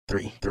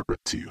3,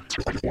 2,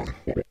 1.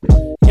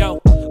 Yo,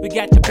 we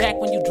got your back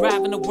when you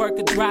driving to work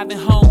or driving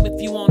home.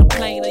 If you on a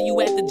plane or you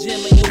at the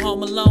gym or you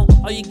home alone,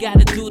 all you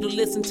gotta do to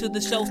listen to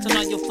the shows, turn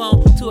on your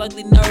phone. Two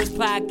Ugly Nerds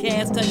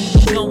podcast, tell you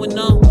what's going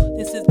on.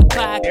 This is the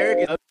podcast.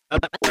 Eric is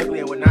ugly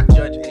and would not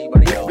judge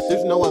anybody else.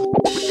 There's no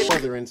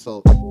other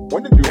insult.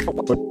 When did you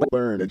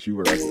learn that you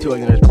were like Two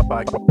Ugly Nerds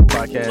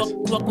podcast.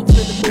 Welcome to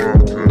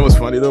the You know what's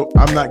funny though?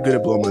 I'm not good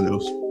at blowing my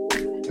nose.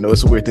 I know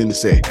it's a weird thing to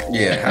say.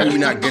 Yeah, how are you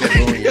not good at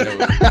blowing your nose? You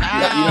don't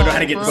know how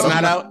to get the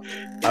snot out?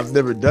 I've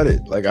never done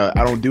it. Like I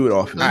don't do it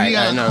often. All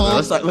right, no.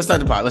 Let's start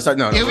the pod. Let's start.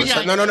 No. Yeah, We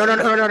gotta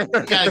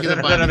get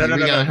the pod. We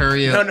gotta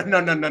hurry up.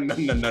 No.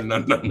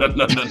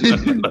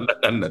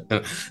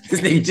 This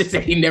nigga just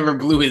said he never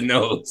blew his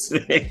nose.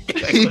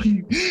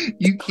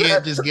 You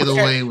can't just get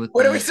away with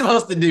What that. are we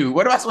supposed to do?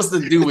 What am I supposed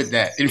to do with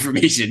that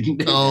information?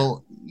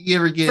 Oh, you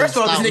ever get First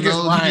of all, this snot nigga's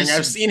nose? lying.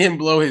 I've seen him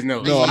blow his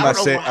nose. No, I'm I not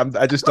don't saying. know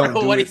I just I don't don't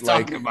know do what it he's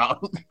like talking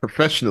about.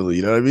 professionally.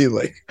 You know what I mean?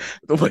 Like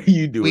the way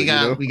you do We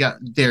it. got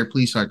Derek,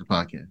 please start the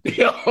podcast.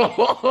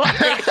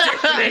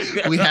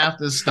 We have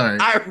to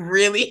start. I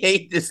really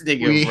hate this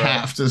nigga. We bro.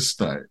 have to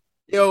start.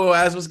 Yo,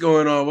 as what's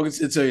going on? Welcome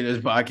to Tell You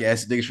This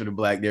podcast, Niggas for the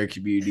Black Nerd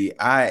community.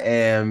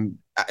 I'm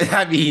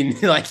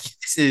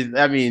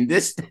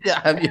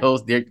your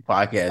host, Derek, the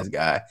podcast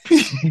guy.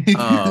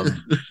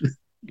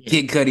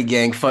 Kid Cudi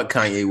gang, fuck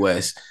Kanye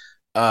West.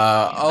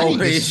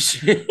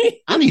 Always.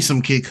 I need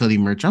some Kid Cudi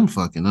merch. I'm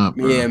fucking up,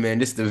 bro. Yeah, man,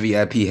 this is the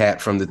VIP hat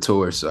from the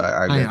tour. So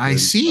I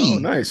see. Oh,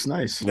 nice.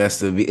 That's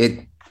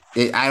the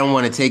I don't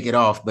want to take it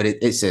off, but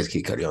it says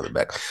Kid Cudi on the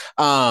back.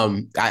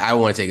 I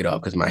want to take it off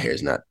because my hair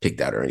is not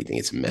picked out or anything.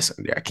 It's a mess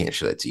under there. I can't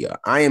show that to y'all.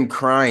 I am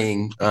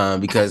crying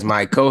because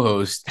my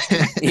co-host,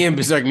 Ian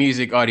Berserk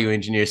Music audio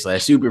engineer /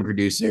 super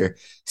producer,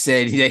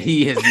 said that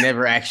he has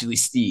never actually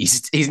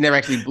sneezed. He's never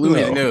actually blew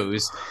his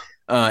nose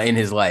in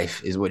his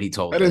life, is what he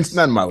told That us. is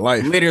not in my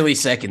life. Literally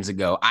seconds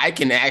ago. I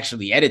can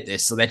actually edit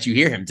this so that you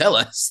hear him tell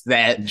us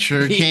that.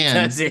 Sure he can.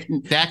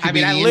 doesn't. That could I be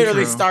mean, I the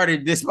literally intro.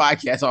 started this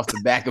podcast off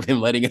the back of him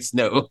letting us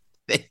know.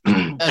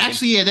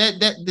 Actually, yeah,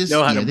 this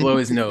know how to blow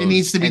his nose. It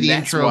needs to be And the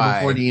that's intro why-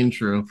 before the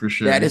intro for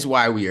sure. That is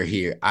why we are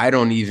here. I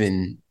don't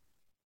even.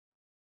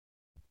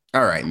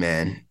 All right,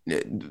 man.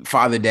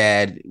 Father,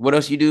 dad. What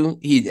else you do?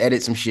 He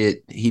edit some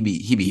shit. He be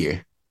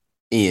here.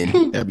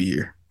 Ian, I'll be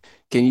here.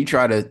 can you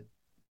try to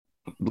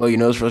blow your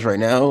nose for us right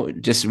now,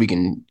 just so we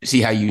can see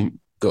how you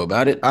go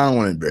about it? I don't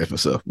want to embarrass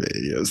myself, man.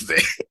 You know what I'm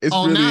saying? It's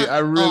Oh,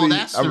 really, not-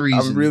 that's the I'm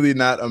reason. really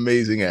not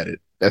amazing at it.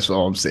 That's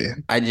all I'm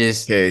saying. I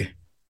just. Okay.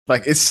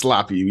 Like it's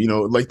sloppy, you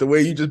know, like the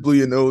way you just blew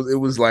your nose, it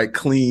was like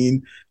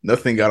clean,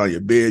 nothing got on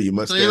your beard, your So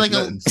mustache, you're like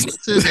nothing.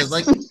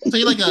 so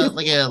you're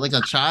like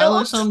a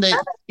child or something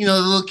that the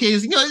little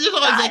kids, there's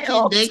always that kid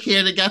in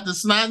daycare that got the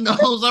snot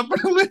nose up.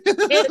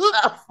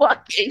 It's a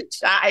fucking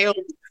child.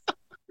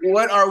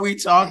 What are we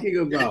talking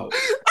about?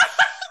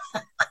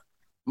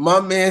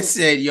 My man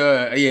said,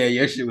 your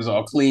shit was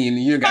all clean.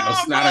 You got no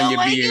snot on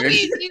your beard.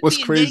 What's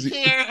You crazy-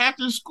 Daycare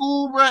after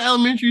school, bro,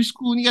 elementary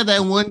school. And you got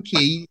that one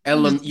kid. You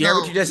heard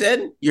what you just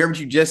said? You heard what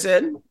you just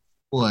said?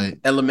 What?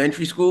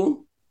 Elementary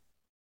school?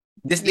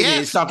 This nigga Yes.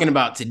 is talking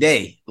about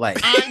today. Like,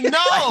 I know.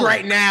 like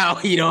right now,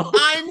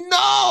 I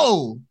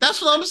know.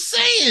 That's what I'm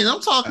saying.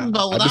 I'm talking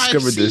about what I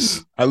discovered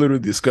this. I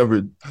literally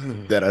discovered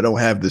that I don't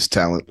have this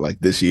talent like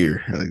this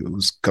year. Like it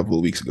was a couple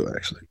of weeks ago,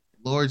 actually.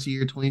 Lord's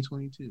Year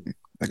 2022.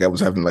 Like I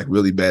was having like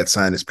really bad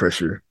sinus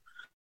pressure,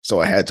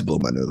 so I had to blow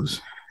my nose.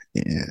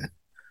 Yeah,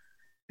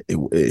 it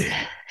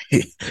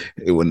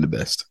wasn't the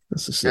best.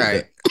 Let's just say All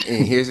right.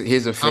 And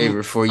here's a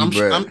favor for you,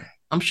 bro.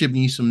 I'm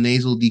shipping you some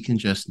nasal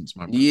decongestants,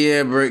 my bro.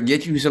 Yeah, bro.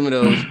 Get you some of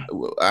those.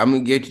 I'm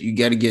gonna get you.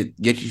 Gotta get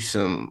you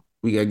some.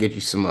 We gotta get you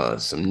some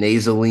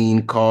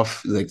nasaline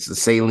cough, like the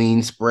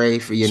saline spray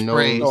for your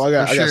Spray. nose. Oh, I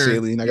got For sure.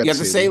 saline. I You got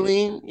the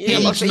saline? Yeah,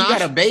 Yeah, I'm saying you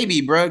got a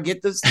baby, bro.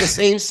 Get the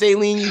same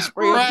saline you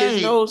spray up his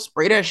Right. nose.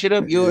 Spray that shit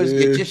up yours. Yeah.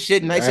 Get your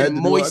shit nice I had and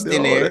to do moist all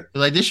in that. there.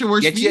 Like this should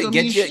work. Get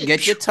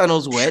your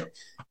tunnels wet,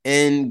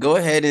 and go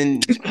ahead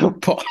and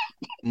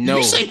no.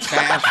 You say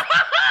fast.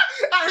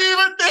 I didn't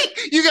even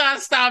think you gotta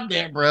stop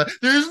that, bro.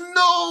 There's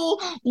no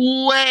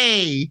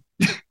way.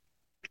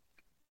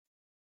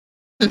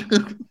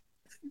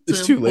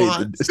 It's too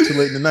late. It's too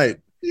late in the night.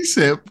 He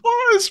said,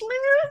 "Pause,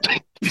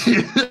 man."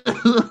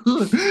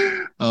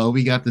 Oh,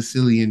 we got the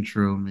silly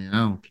intro, man. I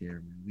don't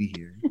care, man. We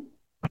here.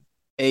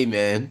 Hey,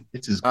 man,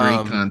 It's just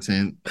great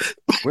content.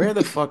 where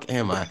the fuck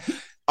am I?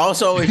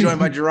 Also, always joined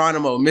by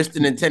Geronimo, Mr.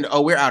 Nintendo.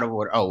 Oh, we're out of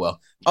order. Oh, well.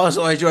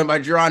 Also, always joined by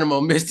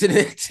Geronimo, Mr.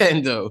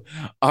 Nintendo,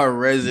 our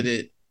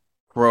resident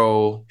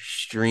pro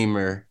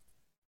streamer,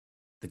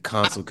 the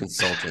console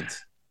consultant.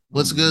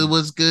 What's good?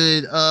 What's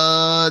good?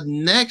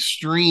 Next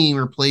stream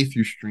or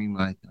playthrough stream,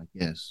 I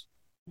guess.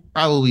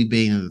 Probably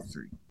Bane of the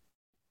 3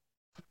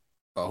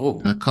 Oh,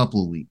 in a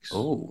couple of weeks.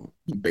 oh.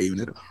 You bathing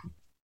it.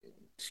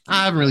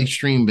 I haven't really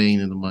streamed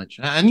Bane of the much.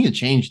 I need to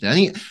change that. I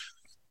need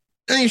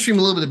to stream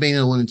a little bit of Bane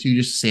of the 1 and 2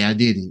 just to say I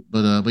did it.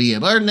 But yeah,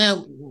 but other than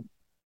that,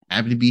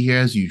 happy to be here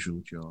as usual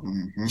with y'all.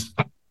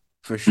 Mhm.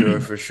 For sure.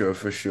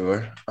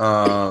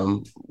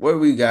 What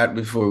we got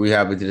before we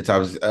hop into the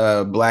topics?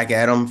 Black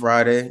Adam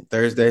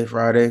Thursday,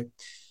 Friday.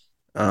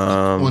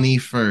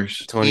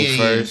 21st.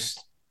 21st.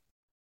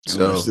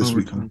 So it's this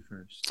week.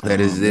 That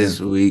is this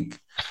week.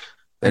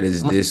 That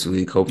is this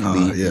week.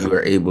 Hopefully you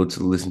are able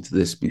to listen to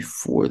this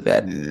before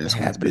that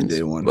happens.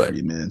 Day one for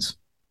you, man.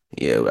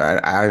 Yeah,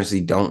 I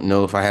honestly don't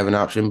know if I have an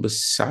option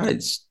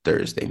besides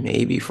Thursday,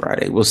 maybe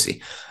Friday. We'll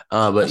see.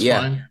 But That's yeah,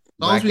 fine. As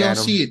long as we don't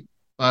see it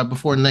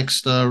before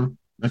next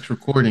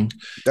recording.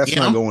 That's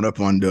not going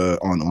up on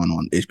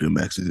HBO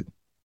Max, is it?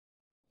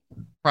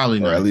 Probably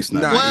not. Or at least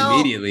not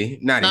immediately.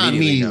 Not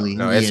immediately.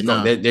 No,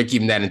 they're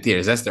keeping that in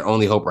theaters. That's their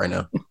only hope right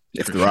now.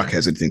 If The Rock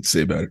has anything to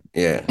say about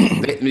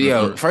it.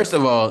 Yeah. First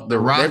of all, The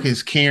Rock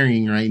is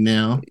carrying right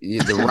now.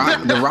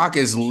 The Rock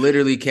is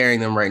literally carrying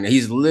them right now.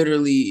 He's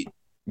literally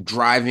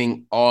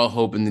driving all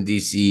hope in the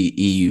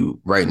DCEU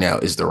right now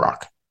is The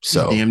Rock.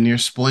 So he's damn near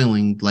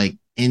spoiling like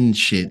end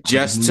shit.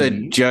 Just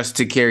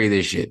to carry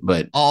this shit,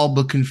 but all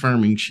but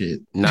confirming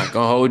shit. Not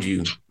gonna hold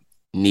you.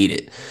 Need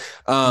it.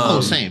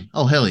 Same.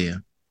 Oh, hell yeah.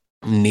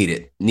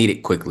 Need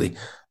it quickly.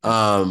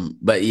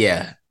 But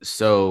yeah,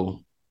 so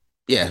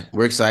yeah,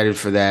 we're excited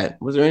for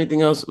that. Was there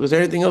anything else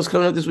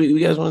coming up this week you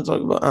guys want to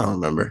talk about? I don't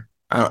remember.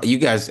 You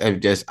guys have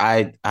just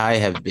I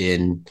have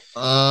been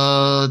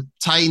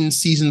Titan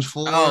season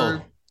 4.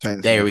 Oh,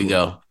 there we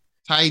go.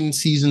 Titan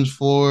season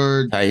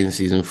 4. Yes.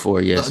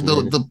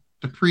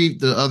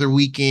 The other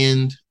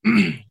weekend.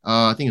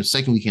 I think it was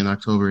second weekend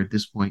October at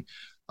this point.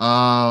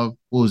 What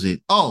was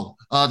it?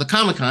 The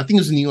Comic-Con. I think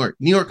it was in New York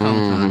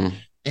Comic-Con.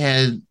 They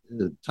had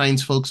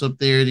Titans folks up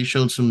there. They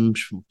showed some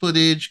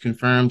footage,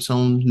 confirmed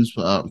someone who's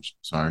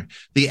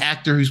the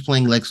actor who's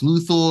playing Lex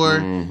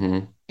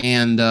Luthor.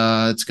 And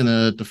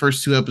the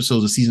first 2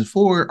 episodes of season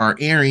 4 are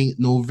airing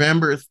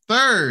November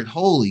 3rd.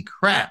 Holy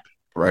crap.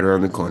 Right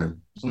around the corner.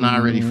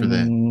 Not ready for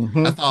that.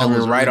 I thought it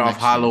was right off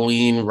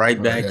Halloween,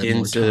 right back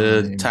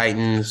into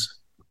Titans.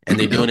 And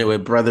they're doing it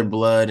with Brother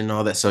Blood and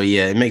all that. So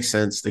yeah, it makes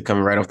sense. They're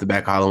coming right off the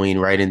back Halloween,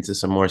 right into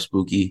some more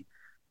spooky.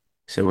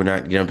 So we're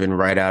not jumping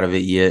right out of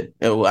it yet.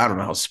 Well, I don't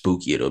know how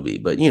spooky it'll be,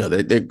 but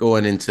they're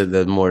going into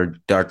the more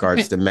dark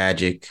arts, the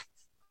magic,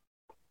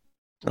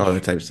 all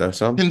that type of stuff.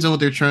 So depends on what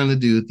they're trying to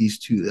do with these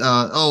 2.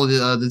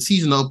 The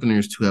season opener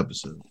is 2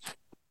 episodes.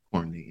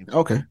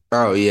 Okay.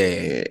 Oh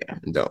yeah.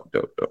 Dope.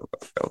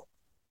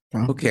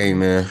 Okay,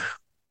 man.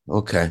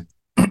 Okay.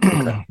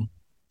 All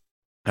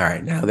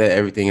right. Now that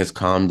everything has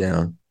calmed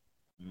down,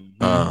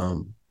 I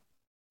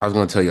was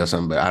gonna tell y'all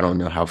something, but I don't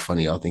know how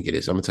funny y'all think it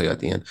is. I'm gonna tell you at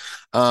the end.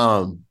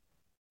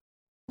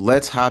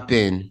 Let's hop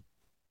in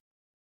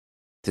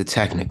to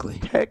technically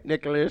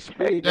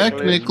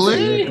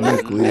speaking.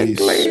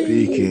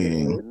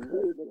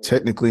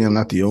 Technically, I'm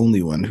not the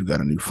only one who got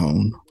a new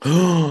phone.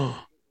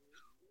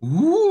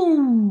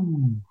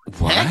 Ooh.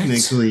 What?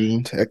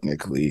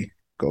 Technically.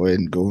 Go ahead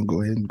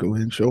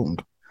and show them.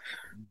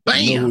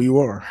 Bam! You know who you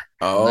are.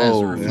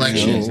 Oh,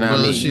 reflections.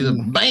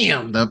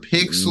 Bam! The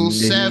Pixel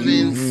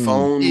 7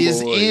 phone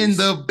is in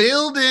the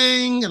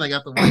building, and I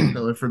got the white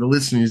color for the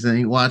listeners that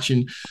ain't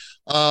watching.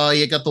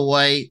 I got the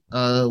white.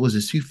 Was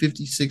it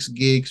 256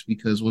 gigs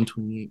because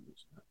 128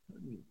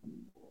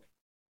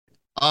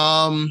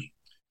 was.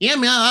 Yeah,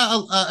 man.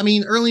 I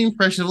mean, early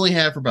impressions I've only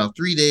had for about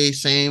 3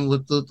 days. Same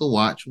with the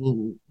watch.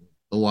 The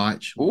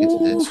watch. We'll get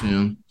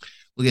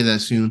to that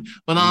soon.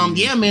 But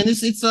yeah, man,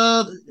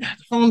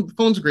 the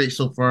phone's great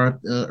so far.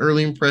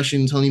 Early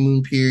impressions,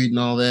 honeymoon period, and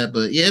all that.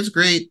 But yeah, it's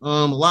great.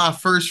 A lot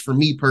of firsts for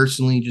me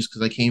personally, just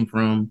because I came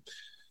from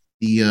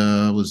the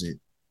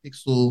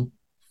Pixel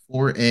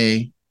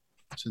 4a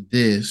to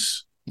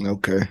this.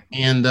 Okay.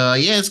 And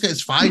yeah, it's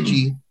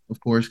 5G, of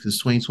course, because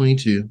it's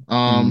 2022.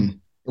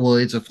 Well,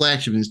 it's a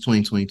flagship, and it's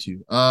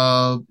 2022.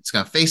 It's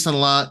got Face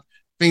Unlock,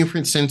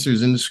 fingerprint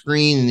sensors in the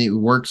screen, and it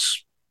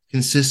works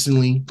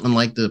consistently,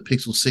 unlike the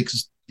Pixel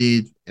 6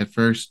 did at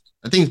first.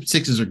 I think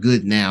 6s are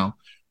good now.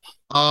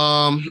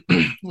 What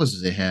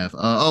does it have?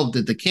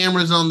 The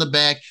camera's on the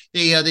back.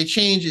 They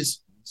changed it.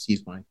 Let's see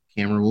if my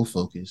camera will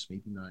focus.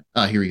 Maybe not.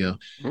 Here we go.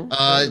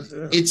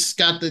 It's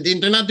got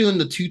they're not doing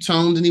the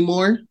 2-toned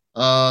anymore.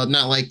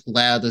 Not like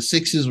the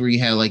 6s where you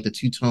had like the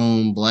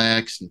 2-tone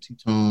blacks and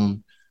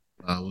 2-tone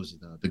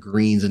the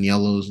greens and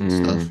yellows and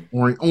stuff,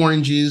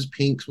 oranges,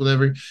 pinks,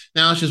 whatever.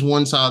 Now it's just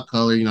one solid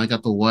color. I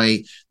got the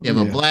white. They have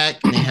a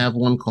black, and they have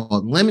one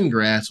called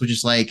lemongrass, which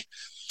is like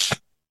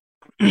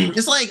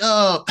it's like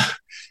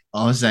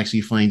this is actually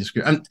a funny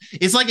description.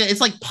 It's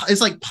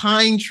like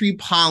pine tree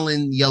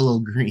pollen yellow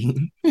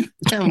green. It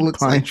kind of looks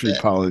pine like tree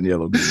that. pollen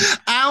yellow green.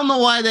 I don't know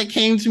why that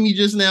came to me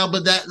just now,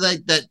 but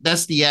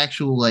that's the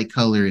actual like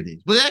color it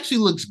is. But it actually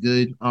looks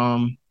good.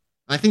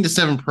 I think the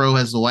 7 Pro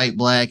has the white,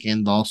 black,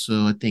 and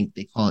also I think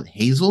they call it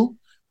hazel,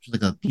 which is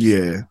like a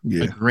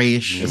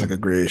grayish. It's like a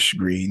grayish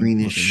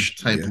greenish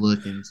type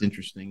look, and it's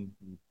interesting.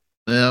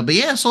 But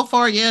yeah, so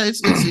far, yeah,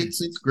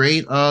 it's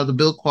great. The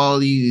build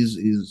quality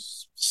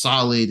is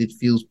solid. It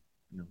feels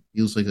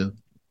like a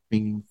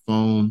premium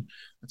phone.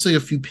 I took a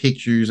few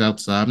pictures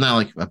outside. I'm not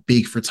like a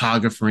big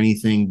photographer or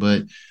anything,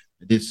 but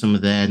I did some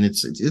of that, and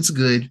it's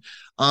good.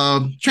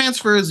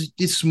 Transfer is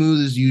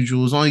smooth as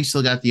usual. As long as you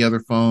still got the other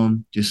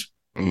phone, just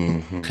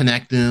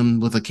connect them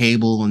with a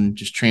cable and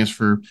just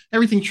transfer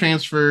everything.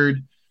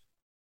 Transferred.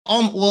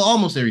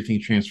 Almost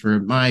everything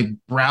transferred. My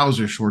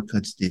browser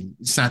shortcuts didn't.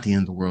 It's not the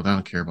end of the world. I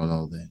don't care about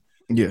all that.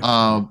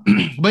 Yeah.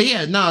 But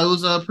yeah, no, it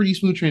was a pretty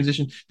smooth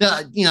transition.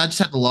 I just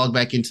have to log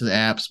back into the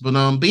apps. But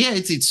yeah,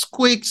 it's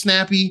quick,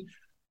 snappy.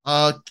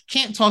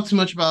 Can't talk too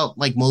much about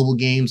like mobile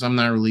games. I'm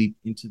not really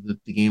into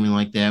the gaming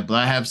like that, but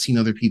I have seen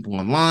other people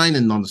online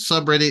and on the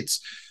subreddits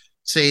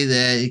say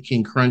that it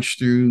can crunch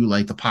through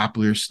like the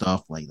popular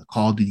stuff, like the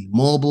Call of Duty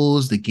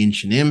mobiles, the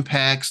Genshin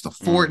Impacts, the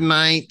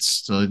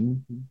Fortnites. So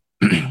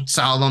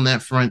solid on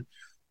that front.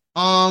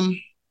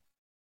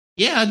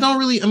 Yeah, I don't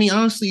really. I mean,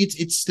 honestly,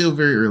 it's still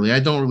very early. I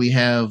don't really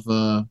have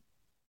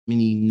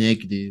many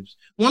negatives.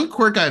 One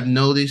quirk I've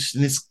noticed,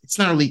 and it's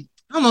not really.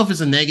 I don't know if it's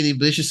a negative,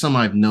 but it's just something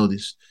I've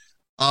noticed.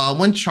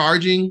 When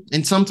charging,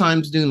 and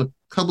sometimes doing a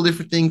couple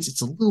different things,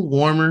 it's a little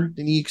warmer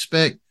than you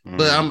expect.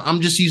 But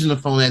I'm just using the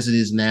phone as it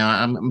is now.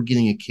 I'm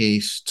getting a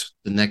case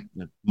the next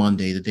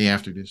Monday, the day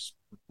after this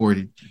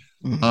recorded.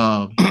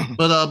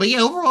 But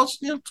yeah, overall,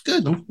 it's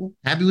good. I'm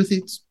happy with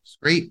it. It's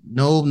great.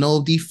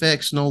 No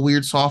defects, no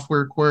weird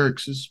software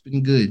quirks. It's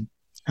been good.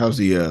 How's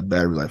the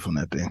battery life on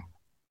that thing?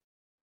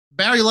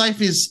 Battery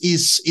life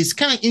is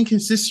kind of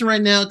inconsistent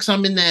right now because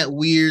I'm in that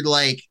weird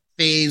like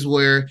phase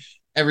where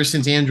ever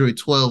since Android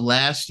 12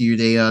 last year,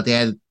 they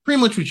had pretty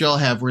much what y'all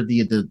have, where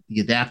the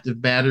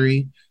adaptive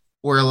battery,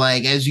 where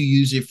like as you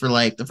use it for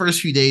like the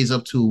first few days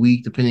up to a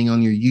week, depending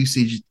on your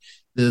usage,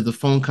 the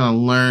phone kind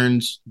of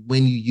learns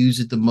when you use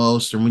it the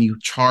most or when you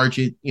charge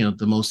it,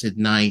 the most at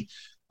night.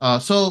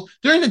 So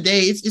during the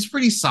day, it's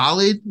pretty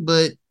solid,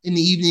 but in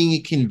the evening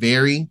it can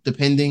vary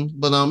depending.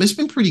 But it's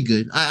been pretty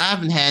good. I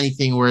haven't had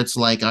anything where it's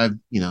like I've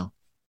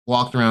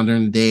walked around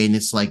during the day and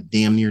it's like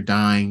damn near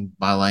dying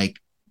by like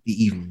the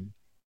evening.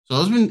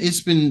 So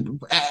it's been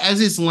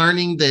as it's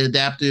learning the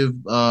adaptive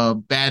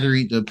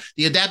battery.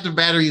 The adaptive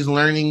battery is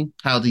learning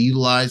how to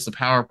utilize the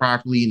power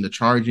properly and the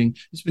charging.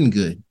 It's been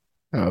good.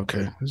 Oh,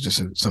 okay, it's just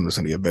something that's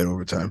gonna get better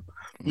over time.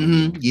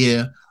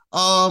 Yeah.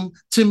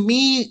 To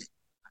me,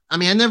 I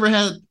mean, I never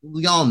had.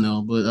 Y'all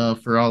know, but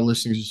for all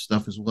listeners and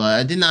stuff as well,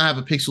 I did not have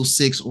a Pixel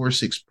 6 or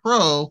 6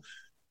 Pro.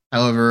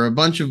 However, a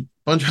bunch of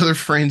other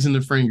friends in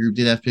the friend group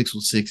did have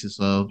Pixel 6s.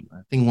 So I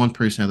think one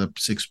person had a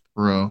 6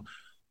 Pro.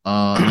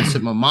 And I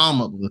set my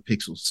mom up with a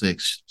Pixel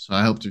 6, so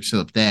I helped her set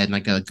up that, and I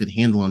got a good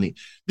handle on it.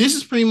 This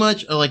is pretty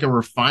much like a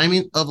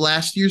refinement of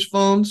last year's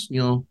phones.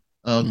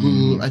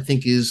 Google, I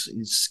think,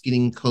 is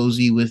getting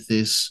cozy with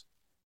this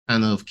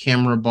kind of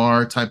camera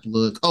bar type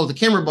look. Oh, the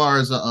camera bar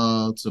is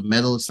it's a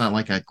metal. It's not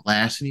like a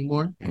glass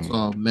anymore. It's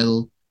all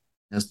metal.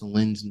 It has the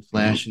lens and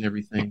flash and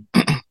everything.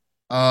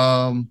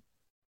 Yeah,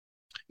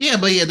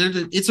 but yeah,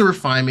 it's a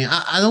refinement.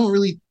 I don't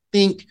really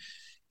think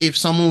if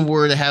someone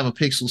were to have a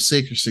Pixel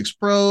 6 or 6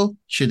 Pro,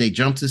 should they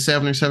jump to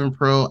 7 or 7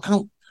 Pro? I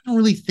don't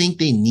really think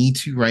they need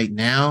to right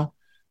now.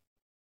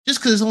 Just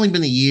because it's only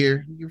been a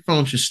year, your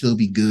phone should still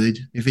be good.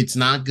 If it's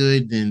not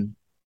good, then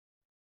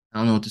I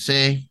don't know what to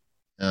say.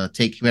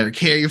 Take better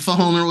care of your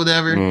phone or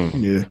whatever.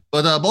 Yeah.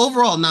 But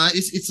overall,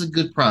 it's a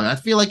good product.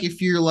 I feel like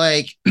if you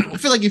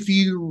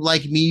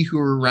like me, who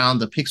are around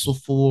the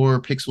Pixel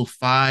 4, Pixel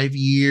 5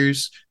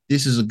 years,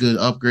 this is a good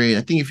upgrade.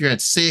 I think if you're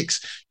at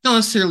 6, you don't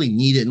necessarily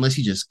need it unless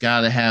you just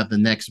gotta have the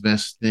next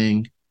best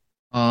thing.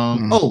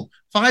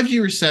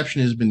 5G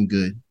reception has been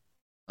good.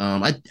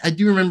 I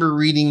do remember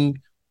reading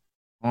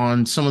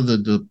on some of the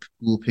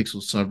Google Pixel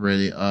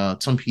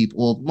subreddit. Some people,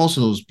 well, most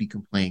of those be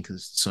complaining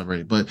because it's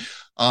subreddit, but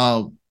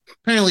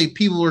apparently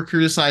people were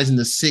criticizing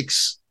the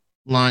 6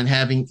 line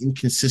having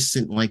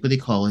inconsistent, like what they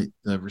call it,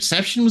 the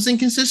reception was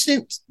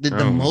inconsistent. The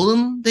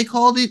modem, they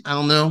called it. I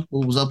don't know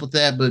what was up with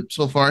that, but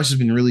so far this has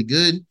been really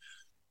good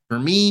for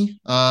me.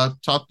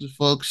 Talked to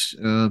folks,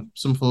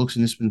 some folks,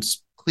 and it's been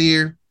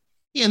clear.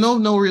 Yeah,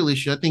 no real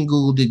issue. I think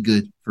Google did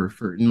good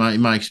for in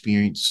my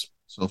experience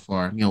so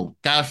far.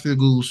 Got through the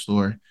Google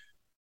store.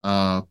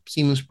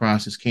 Seamless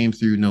process, came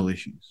through, no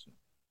issues.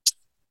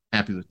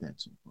 Happy with that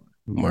so far.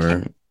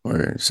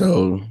 Word.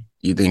 So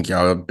you think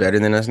y'all are better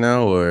than us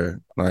now,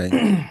 or like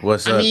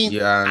what's up?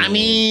 I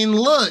mean,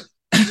 look.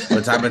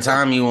 What type of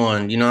time you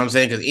on? You know what I'm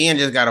saying? Because Ian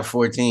just got a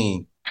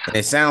 14. And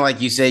it sounded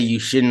like you say you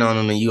shitting on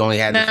him and you only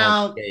had the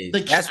phone.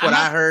 That's what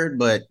I heard,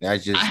 but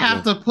that's just. I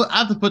have to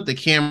put the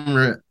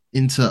camera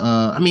into.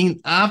 I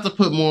have to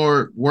put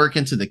more work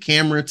into the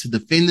camera to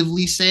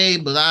definitively say.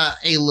 But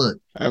hey, look.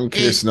 I'm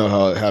curious to know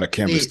how the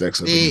camera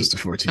stacks up against the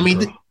 14.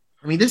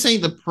 This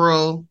ain't the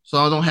Pro, so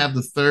I don't have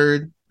the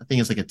third. I think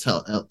it's like a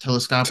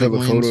telescopic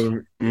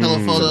lens.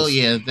 Telephoto,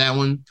 yeah, that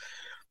one.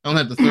 I don't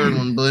have the third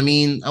one, but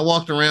I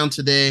walked around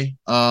today.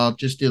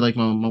 Just did like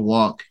my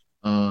walk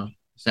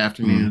this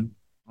afternoon,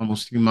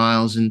 almost 3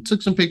 miles, and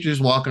took some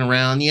pictures walking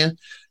around. Yeah,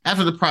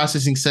 after the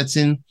processing sets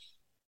in,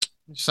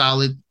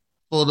 solid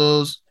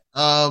photos.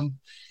 I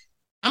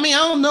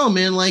don't know,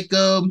 man. Like,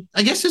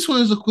 I guess this one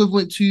is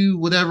equivalent to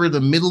whatever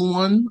the middle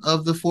one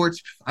of the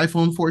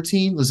iPhone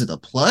 14 was. It a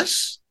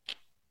Plus?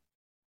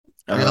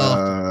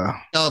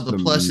 The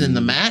Plus and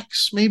the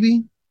Max,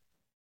 maybe.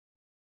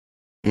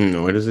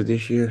 What is it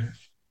this year?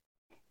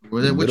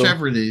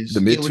 Whichever it is.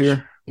 The mid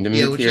tier.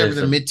 Whichever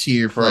the mid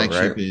tier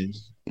flagship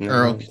is.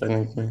 No,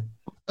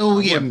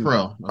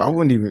 Pro. I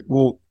wouldn't even.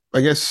 Well,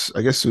 I guess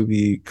it would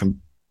be.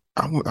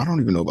 I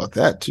don't even know about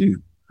that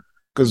too,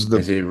 because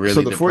the 14.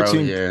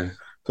 Pro,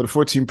 So the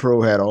 14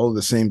 Pro had all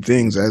the same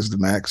things as the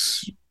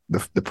Max,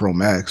 the Pro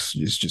Max.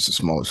 It's just a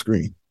smaller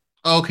screen.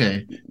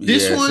 Okay. So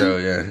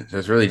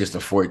it's really just a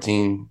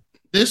 14.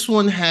 This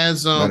one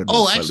has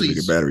actually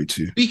bigger battery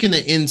too. Speaking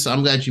of Intel,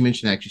 I'm glad you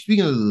mentioned actually.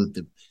 Speaking of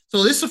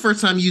so this is the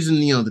first time using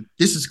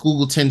this is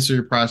Google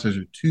Tensor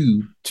Processor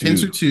 2,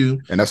 Tensor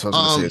 2, and that's what I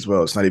was going to say as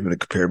well. It's not even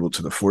comparable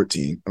to the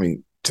 14. I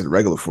mean, to the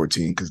regular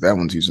 14 because that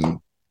one's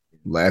using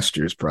last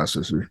year's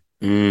processor.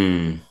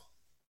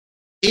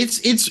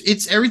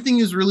 It's everything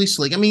is really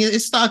slick. I mean,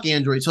 it's stock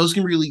Android, so it's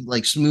gonna be really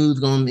like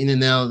smooth going in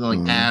and out of like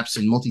apps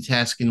and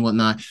multitasking and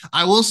whatnot.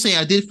 I will say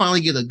I did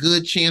finally get a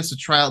good chance to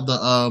try out the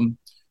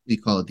what do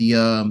you call it?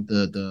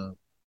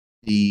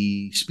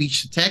 The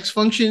speech to text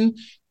function.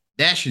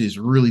 That shit is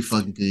really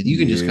fucking good. You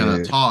can just kind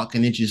of talk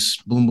and it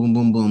just boom, boom,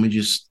 boom, boom. It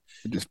just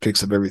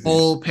picks up everything.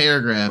 Whole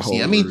paragraphs.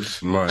 I mean,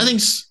 I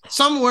think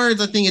some words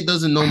it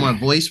doesn't know my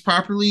voice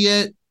properly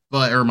yet,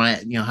 or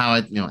my how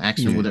I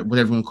accent,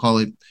 whatever you want to call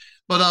it.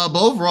 But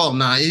overall,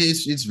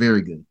 it's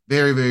very good.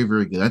 Very, very,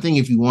 very good. I think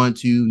if you want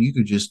to, you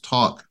could just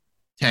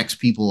text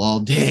people all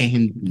day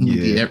and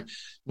you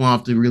won't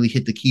have to really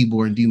hit the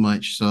keyboard and do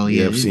much. So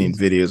I've seen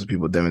videos of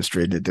people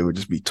demonstrating that they would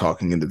just be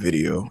talking in the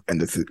video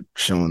and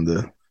showing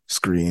the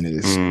screen and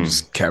it's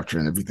just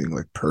capturing everything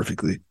like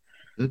perfectly.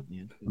 Good,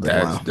 yeah.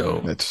 That's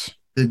dope.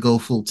 Could go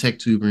full tech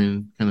tuber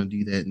and kind of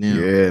do that now.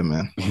 Yeah,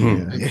 man.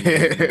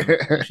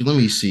 Actually, let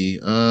me see.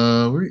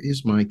 Where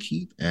is my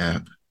Keep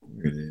app?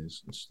 There it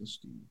is. Let's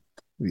do.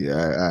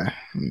 Yeah,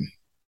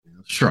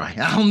 let's try.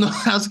 I don't know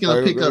how it's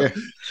gonna pick up.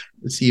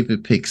 Let's see if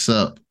it picks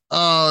up.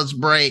 Oh, it's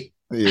bright.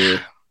 Yeah.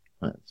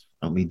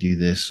 Let me do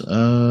this.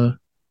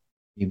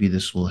 Maybe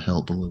this will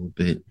help a little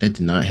bit. That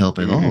did not help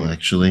at all,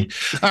 actually.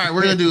 All right,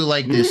 we're gonna do it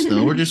like this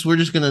though. We're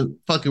just gonna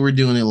fuck it. We're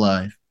doing it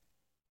live.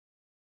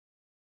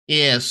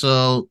 Yeah,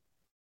 so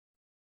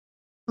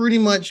pretty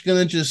much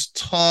gonna just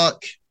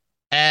talk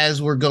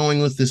as we're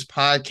going with this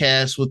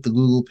podcast with the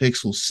Google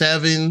Pixel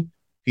 7,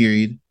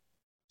 period.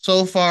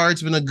 So far,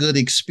 it's been a good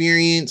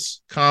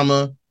experience,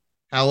 however,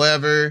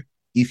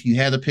 if you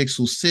had a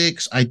Pixel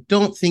 6, I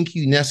don't think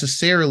you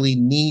necessarily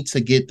need to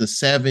get the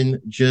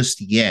 7 just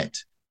yet,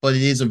 but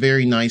it is a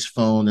very nice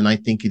phone, and I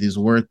think it is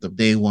worth the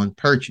day one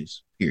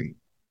purchase, period.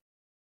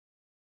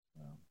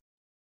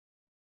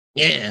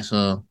 Yeah,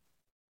 so,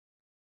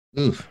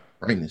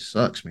 brightness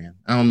sucks, man.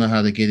 I don't know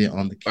how to get it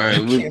on the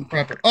camera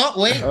proper.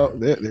 Oh, wait. Oh,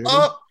 there.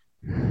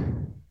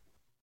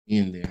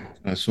 In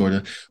there, sort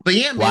of. But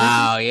yeah, man.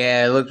 Wow,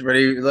 yeah, it looks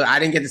pretty. Look, I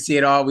didn't get to see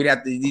it all. We'd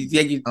have to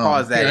you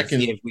pause that and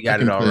see if we got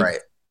it all right.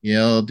 Yeah,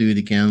 I'll do it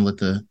again.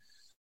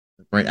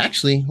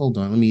 Actually, hold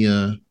on. Let me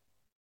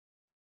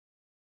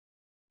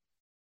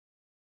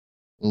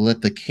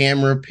let the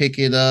camera pick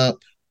it up.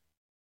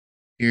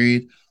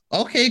 Period.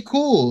 Okay,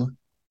 cool.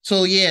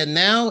 So yeah,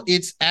 now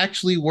it's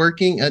actually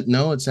working.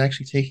 No, it's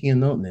actually taking a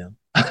note now.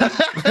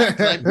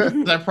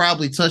 I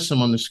probably touched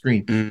them on the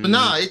screen, but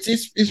no,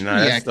 it's pretty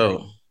accurate.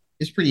 Dope.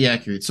 It's pretty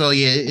accurate. So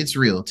yeah, it's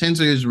real.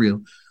 Tensor is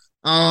real.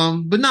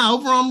 But no,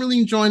 overall, I'm really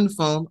enjoying the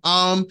phone.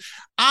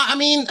 I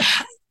mean,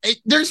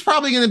 there's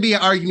probably going to be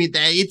an argument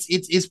that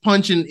it's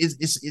punching,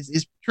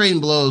 it's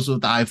trading blows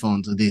with the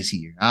iPhones of this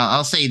year.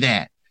 I'll say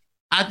that.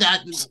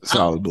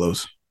 Solid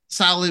blows.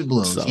 Solid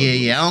blows.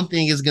 Yeah. I don't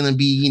think it's going to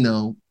be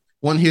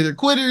one hitter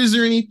quitters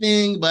or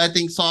anything. But I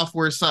think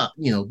software,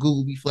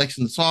 Google be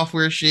flexing the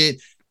software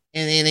shit,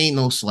 and it ain't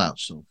no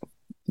slouch. So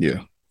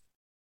yeah.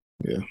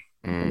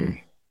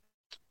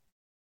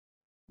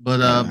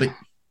 But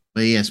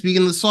yeah,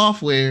 speaking of the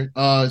software,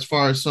 as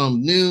far as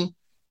some new,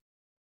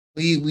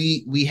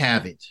 we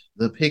have it.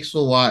 The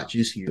Pixel Watch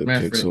is here. The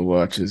Pixel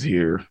Watch is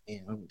here.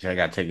 I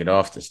gotta take it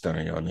off to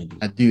stun y'all niggas.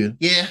 I do.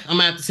 Yeah, I'm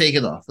gonna have to take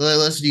it off.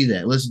 Let's do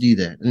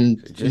that.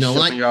 And just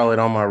showing y'all it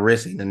on my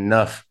wrist ain't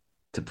enough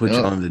to put you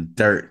on the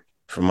dirt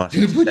for my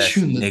to put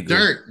you in the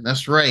dirt.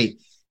 That's right.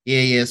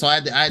 Yeah. So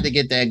I had to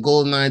get that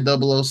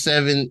GoldenEye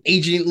 007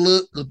 agent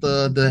look with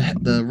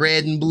the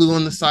red and blue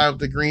on the side with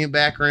the green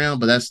background,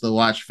 but that's the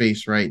watch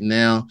face right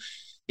now.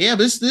 Yeah,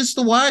 but this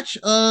the watch.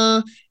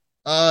 Yeah,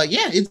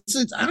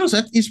 it's I don't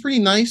know, it's pretty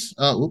nice.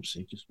 Oops,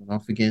 it just went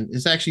off again.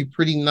 It's actually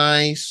pretty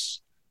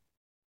nice.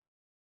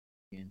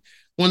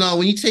 Well, no,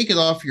 when you take it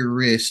off your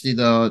wrist, it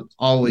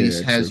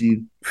always has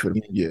you.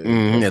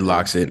 It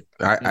locks it.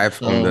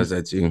 iPhone does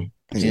that too.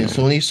 Yeah,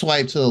 so when you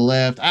swipe to the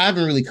left, I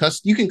haven't really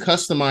you can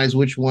customize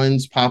which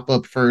ones pop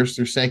up first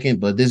or second,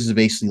 but this is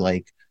basically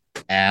like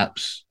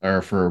apps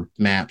or for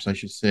maps, I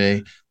should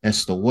say.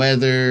 That's the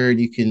weather.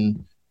 You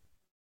can,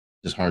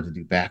 it's hard to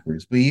do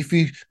backwards, but if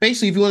you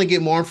want to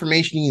get more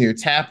information, you either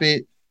tap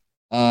it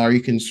Or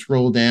you can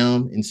scroll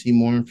down and see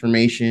more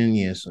information.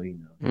 Yeah, so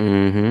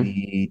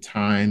the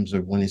times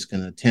of when it's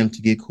going to attempt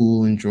to get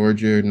cool in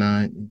Georgia or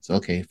not. It's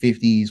okay.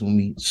 50s when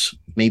we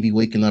maybe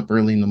waking up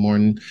early in the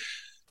morning.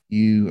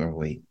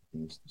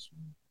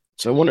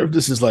 So I wonder if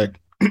this is like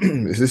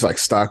is this like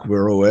stock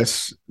Wear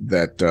OS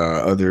that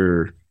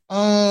other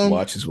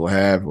watches will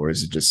have, or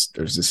is this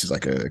is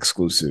like an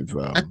exclusive?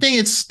 I think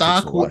it's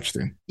stock watch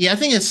thing. Yeah, I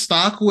think it's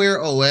stock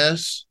Wear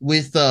OS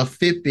with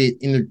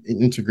Fitbit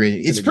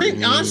integrated. It's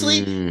pretty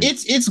honestly,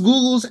 it's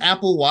Google's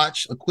Apple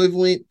Watch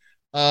equivalent.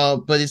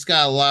 But it's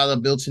got a lot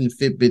of built-in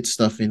Fitbit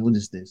stuff in. What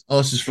is this? Oh,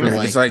 this is for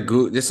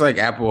it's like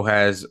Apple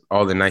has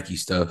all the Nike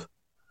stuff.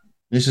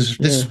 This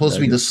is supposed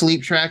to be the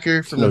sleep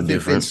tracker from the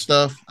Fitbit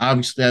stuff.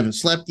 Obviously, I haven't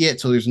slept yet,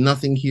 so there's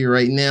nothing here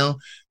right now.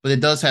 But it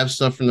does have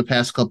stuff from the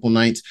past couple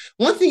nights.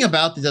 One thing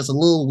about it that's a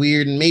little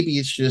weird, and maybe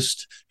it's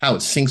just how it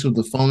syncs with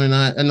the phone or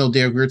not. I know,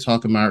 Derek, we were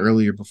talking about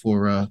earlier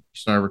before we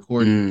started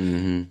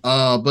recording.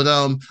 But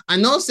I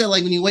noticed that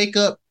like when you wake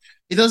up,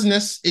 it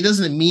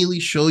doesn't immediately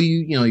show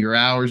you, your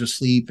hours of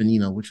sleep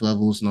and which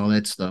levels and all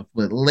that stuff.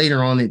 But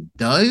later on, it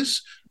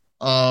does.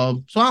 So I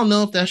don't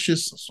know if that's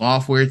just a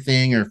software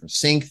thing or if a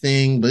sync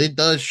thing, but it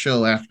does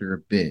show after a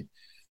bit.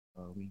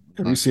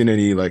 Have you seen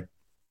any like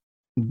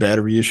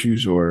battery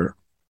issues or?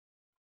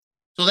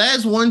 So that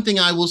is one thing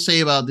I will say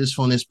about this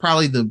phone. It's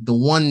probably the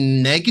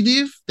one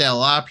negative that a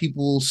lot of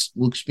people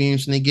will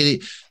experience when they get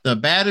it. The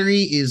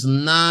battery is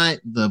not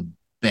the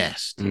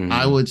best.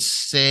 I would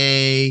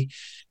say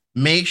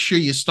make sure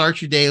you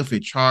start your day with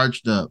it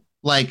charged up.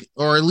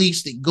 Or at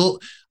least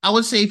I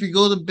would say if you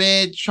go to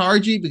bed,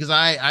 charge it, because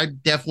I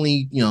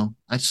definitely,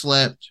 I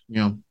slept,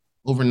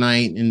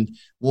 overnight and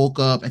woke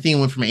up. I think it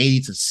went from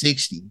 80 to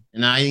 60,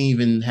 and I didn't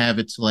even have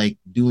it to like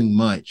doing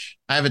much.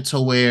 I have it to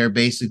where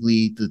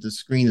basically the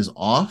screen is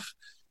off,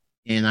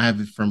 and I have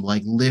it from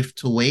like lift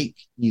to wake.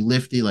 You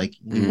lift it, like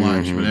you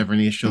watch whatever,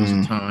 and it shows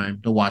the time,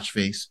 the watch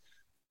face.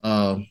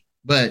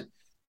 But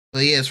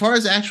yeah, as far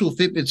as actual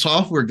Fitbit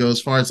software goes,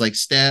 as far as like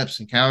steps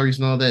and calories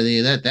and all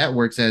that, that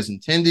works as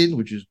intended,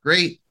 which is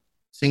great.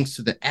 Syncs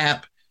to the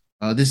app.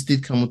 This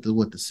did come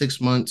with the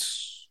 6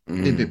 months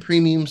Fitbit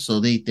Premium, so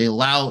they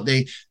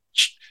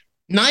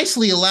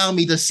nicely allow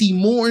me to see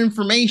more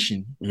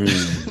information and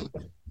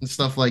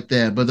stuff like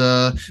that. But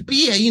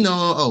yeah,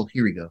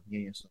 here we go.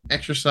 Yeah. So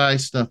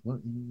exercise stuff.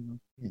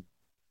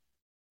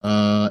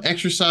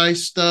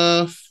 Exercise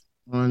stuff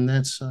on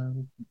that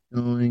side.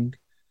 Going.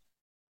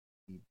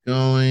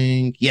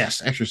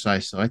 Yes,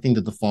 exercise. So I think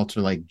the defaults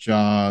are like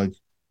jog,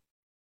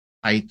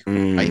 hike,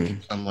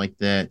 something like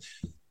that.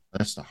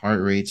 That's the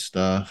heart rate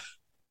stuff.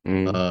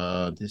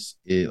 This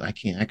is I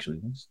can't actually.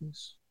 What's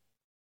this?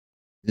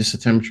 Is this the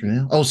temperature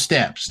now? Oh,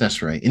 steps.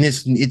 That's right. And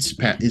it's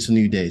a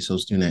new day, so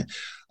it's doing that.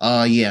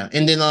 Yeah.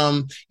 And then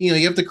you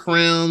have the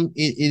crown.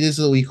 It is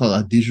what we call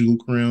a digital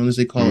crown, as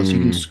they call it. So you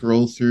can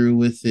scroll through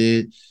with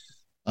it.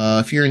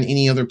 If you're in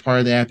any other part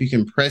of the app, you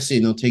can press it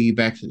and it'll take you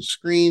back to the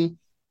screen.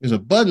 There's a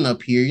button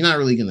up here. You're not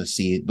really going to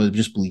see it, but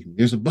just believe me.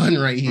 There's a button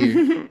right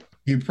here.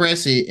 You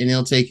press it, and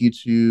it'll take you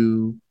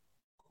to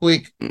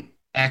quick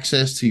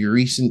access to your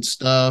recent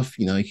stuff.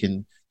 You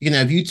can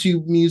have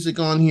YouTube music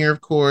on here, of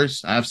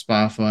course. I have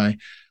Spotify.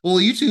 Well,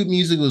 YouTube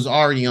music was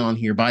already on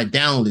here, but I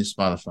downloaded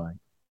Spotify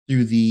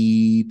through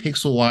the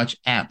Pixel Watch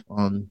app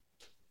on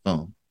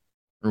phone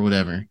or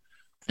whatever.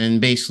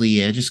 And basically,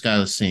 yeah, just got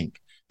to sync.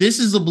 This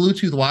is the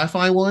Bluetooth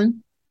Wi-Fi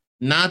one.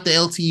 Not the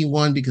LTE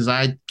one, because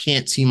I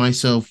can't see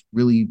myself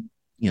really,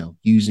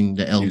 using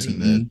the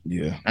LTE.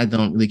 Yeah. I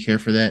don't really care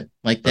for that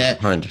like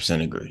that.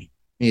 100% agree.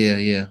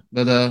 Yeah.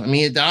 But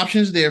the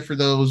option's there for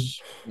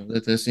those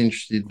that's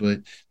interested,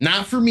 but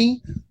not for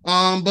me.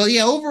 But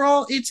yeah,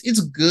 overall it's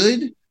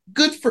good.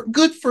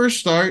 Good first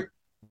start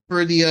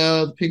for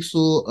the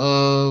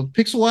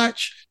Pixel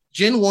Watch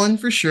Gen 1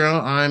 for sure.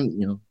 I'm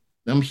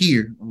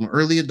here. I'm an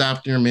early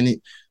adopter. I'm in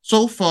it.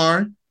 So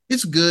far,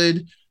 it's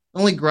good.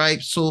 Only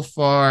gripes so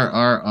far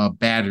are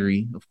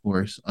battery, of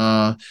course.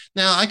 Now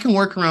I can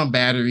work around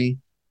battery.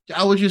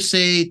 I would just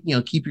say,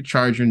 keep your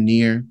charger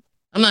near.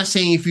 I'm not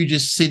saying if you're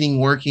just sitting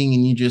working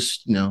and you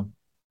just, you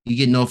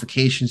get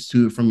notifications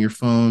to it from your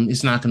phone,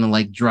 it's not going to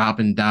like drop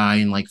and die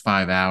in like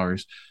 5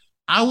 hours.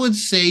 I would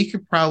say you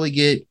could probably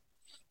get,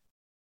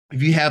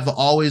 if you have the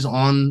always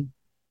on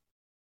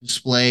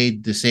display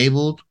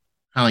disabled,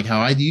 kind of like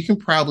how I do, you can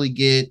probably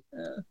get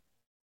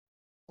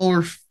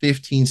over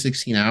 15,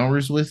 16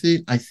 hours with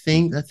it. I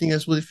think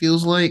that's what it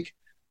feels like.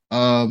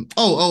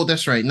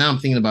 That's right. Now I'm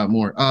thinking about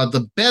more.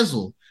 The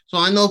bezel. So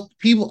I know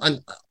people,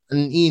 and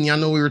Ian, I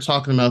know we were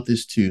talking about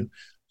this too.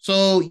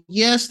 So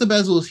yes, the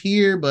bezel is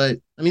here, but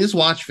I mean, this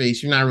watch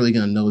face, you're not really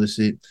going to notice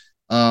it.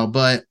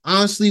 But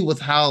honestly, with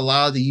how a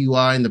lot of the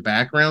UI and the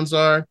backgrounds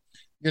are,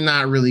 you're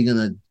not really going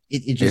to,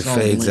 it just all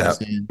fades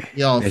out.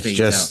 It all fades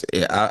out.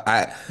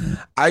 Yeah,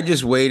 I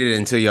just waited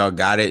until y'all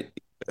got it,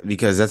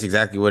 because that's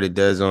exactly what it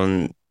does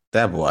on the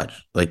Apple Watch.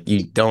 Like,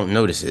 you don't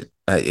notice it.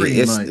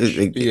 Pretty much.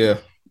 Yeah.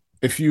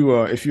 If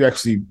you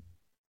actually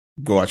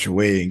go out your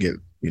way and get,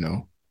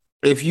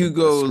 if you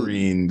go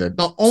screen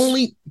the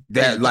only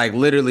that like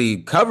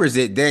literally covers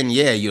it, then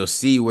yeah, you'll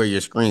see where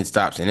your screen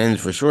stops and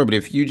ends for sure. But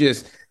if you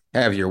just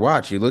have your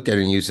watch, you look at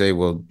it and you say,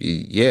 well,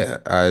 yeah,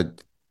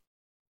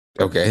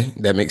 okay,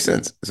 that makes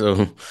sense.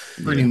 So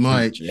pretty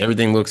much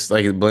everything looks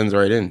like it blends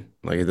right in.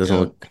 Like it doesn't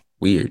look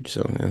weird.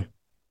 So yeah.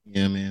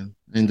 Yeah, man.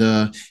 And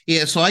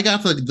yeah, so I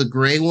got the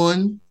gray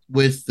one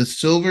with the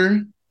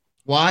silver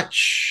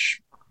watch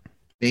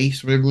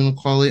base, whatever you want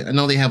to call it. I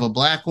know they have a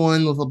black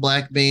one with a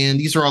black band.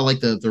 These are all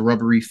like the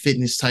rubbery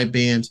fitness type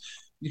bands.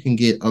 You can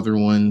get other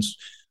ones.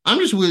 I'm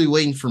just really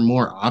waiting for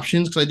more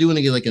options because I do want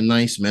to get like a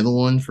nice metal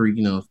one for,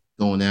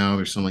 going out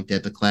or something like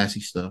that, the classy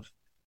stuff.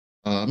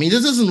 I mean,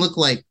 this doesn't look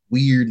like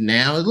weird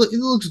now. It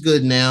looks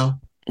good now.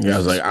 Yeah, I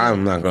was like,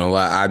 I'm not gonna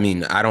lie. I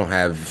mean, I don't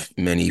have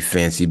many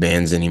fancy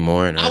bands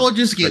anymore, and I will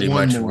just get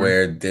one more.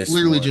 Wear this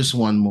literally one. just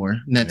one more.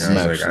 And that's I'm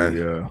it.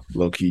 actually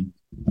low key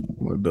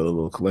want to build a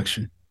little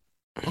collection.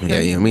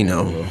 Okay. Yeah, we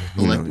know.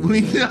 We know.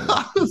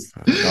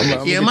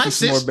 Yeah, my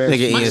sister.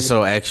 Nigga is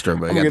so extra,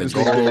 but I'm got the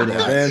gold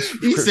bands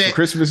for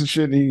Christmas and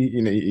shit.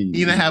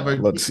 You have I'd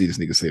love to see this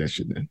nigga say that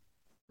shit then.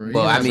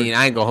 Well, I mean,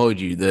 I ain't gonna hold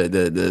you.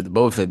 The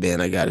Boba Fett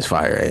band I got is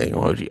fire. I ain't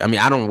gonna hold you. I mean,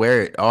 I don't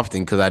wear it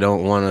often because I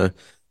don't want to.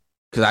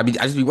 Because I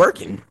just be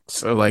working.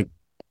 So like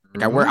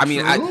I work. I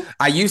mean,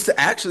 I used to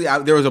actually.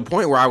 There was a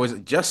point where I was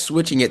just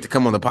switching it to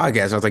come on the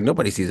podcast. I was like,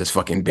 nobody sees this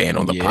fucking band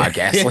on the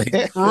podcast. Like,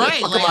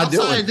 right? What Like, am I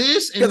doing?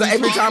 Because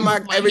every time I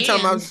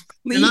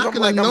leave, I'm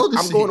like,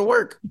 I'm going to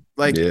work.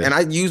 Like, and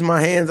I use my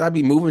hands. I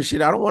be moving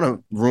shit. I don't want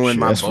to ruin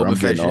my Boba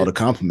Fett shit. All the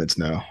compliments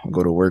now. I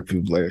go to work.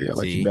 People like, I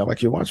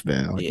like your watch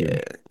band.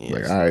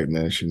 Like, all right,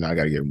 man. Now I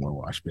got to get more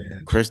watch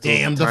band. Crystal,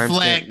 damn the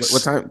flex.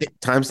 What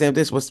timestamp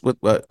this?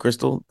 What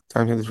Crystal?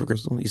 Timestamp this for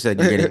Crystal? You said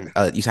you're getting.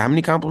 You said how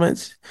many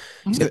compliments?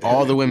 You said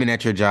all the women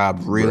at your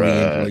job really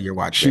enjoy your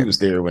watch. She was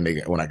there when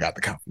I got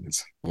the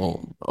compliments.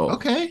 Oh,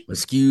 okay.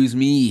 Excuse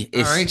me.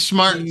 All right,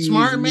 smart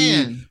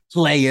man,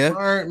 player.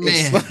 Smart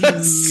man.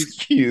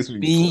 Excuse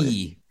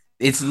me.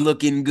 It's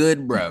looking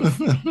good, bro.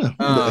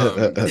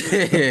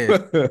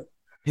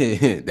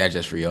 That's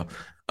just for y'all.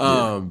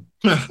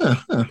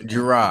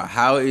 Gerard,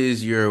 how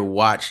is your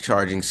watch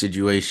charging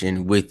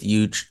situation with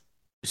you?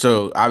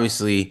 So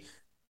obviously,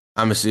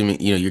 I'm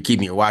assuming you're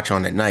keeping your watch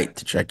on at night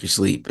to track your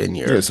sleep and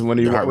your So when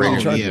are you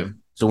charging?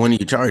 So when are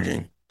you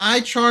charging?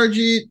 I charge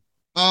it.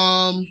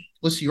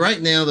 Let's see.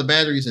 Right now, the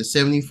battery's at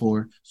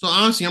 74. So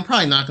honestly, I'm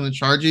probably not going to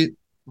charge it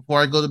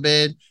before I go to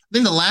bed.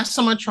 Then the last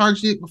time I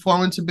charged it before I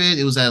went to bed,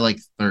 it was at like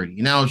 30.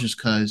 And that was just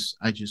because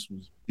I just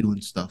was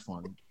doing stuff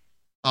on it.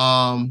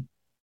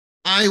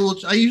 I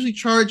usually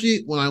charge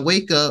it when I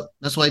wake up.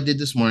 That's what I did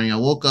this morning. I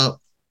woke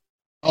up.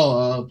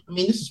 I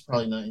mean, this is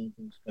probably not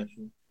anything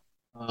special.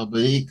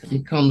 But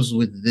it comes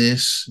with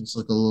this. It's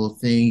like a little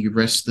thing. You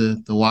rest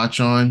the watch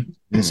on.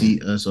 And see,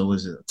 so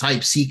was it a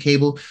Type-C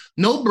cable?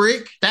 No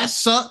brick. That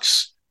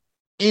sucks.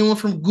 Anyone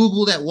from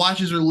Google that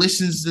watches or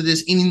listens to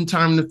this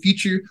anytime in the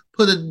future,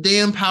 put a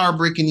damn power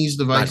brick in these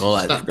devices.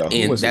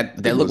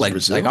 That look like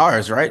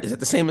ours, right? Is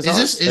that the same as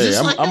ours?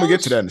 I'm gonna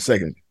get to that in a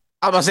second.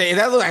 I'm about to say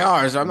that look like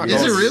ours. I'm not.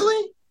 Is it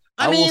really?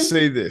 I will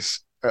say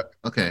this.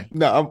 Okay.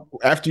 No,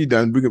 after you're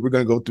done, we're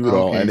gonna go through it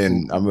all, and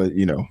then I'm gonna,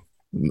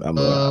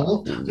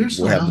 we'll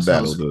have the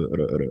battle of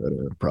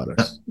the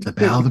products. The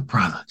battle of the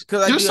products.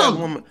 Because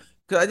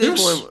I did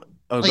one.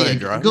 Oh, go ahead,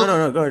 Gerard.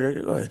 No, go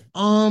ahead.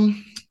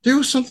 There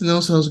was something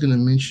else I was going to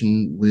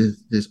mention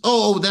with this.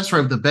 Oh, that's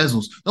right, with the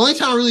bezels. The only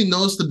time I really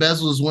notice the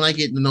bezel is when I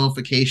get the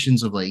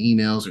notifications of like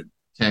emails or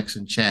texts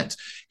and chats.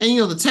 And,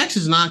 the text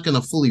is not going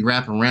to fully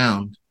wrap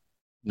around,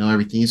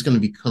 everything. It's going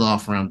to be cut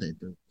off around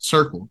the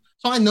circle.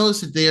 So I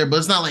notice it there, but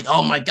it's not like,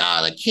 oh my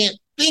God, I can't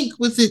think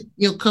with it,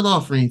 cut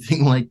off or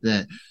anything like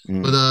that.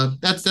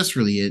 But that's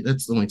really it.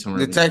 That's the only time.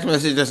 The text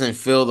message doesn't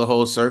fill the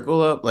whole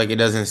circle up. Like it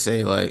doesn't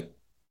say like.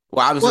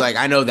 Well, obviously, like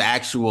I know the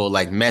actual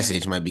like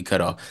message might be cut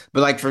off,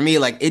 but like for me,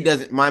 like it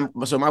doesn't. My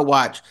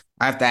watch,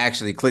 I have to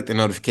actually click the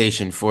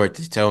notification for it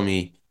to tell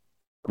me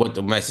what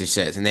the message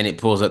says, and then it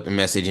pulls up the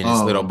message in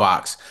its little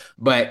box.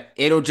 But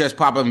it'll just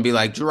pop up and be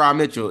like Gerard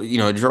Mitchell,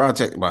 Gerard.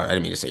 Well, I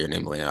didn't mean to say your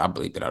name, I'll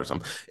bleep it out or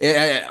something.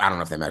 I don't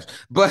know if that matters,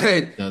 but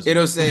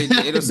it'll say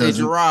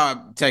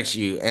Gerard text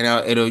you,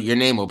 and your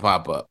name will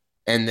pop up,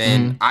 and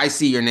then I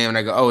see your name and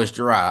I go, oh, it's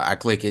Gerard. I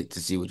click it to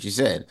see what you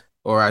said.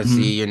 Or I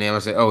see your name, I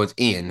say, oh, it's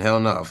Ian. Hell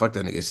no, fuck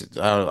that nigga.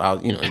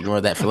 I'll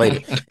ignore that for later.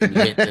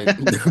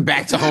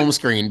 Back to home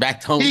screen.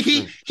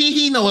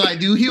 He know what I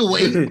do. He'll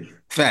wait.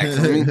 Facts.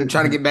 I'm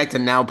trying to get back to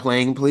now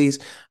playing, please.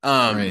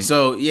 Right.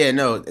 So yeah,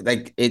 no,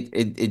 like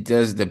it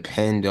does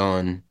depend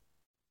on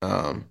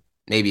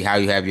maybe how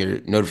you have your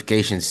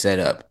notifications set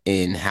up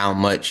and how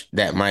much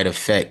that might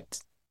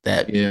affect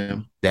that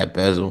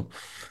bezel.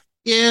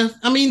 Yeah,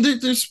 I mean,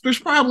 there's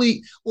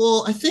probably,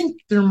 I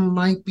think there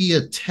might be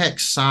a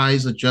text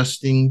size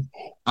adjusting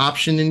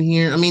option in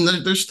here. I mean,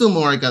 there's still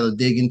more I got to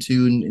dig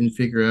into and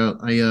figure out.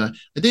 I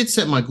did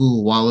set my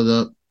Google Wallet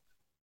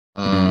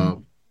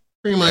up.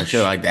 Pretty much. I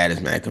feel like that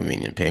is mad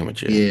convenient. Paying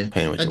with your I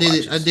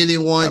did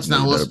it once, and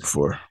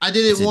I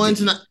did it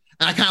once, and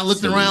I kind of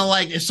looked around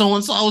like if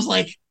someone saw. I was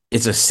like,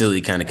 it's a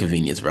silly kind of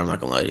convenience, bro. I'm not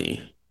gonna lie to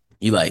you.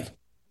 You like,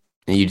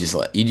 and you just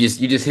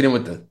hit him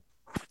with the.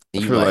 I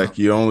feel like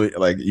you only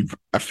like you.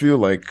 I feel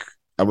like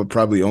I would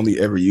probably only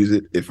ever use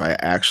it if I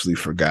actually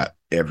forgot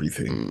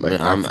everything. Like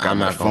I forgot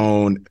my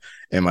phone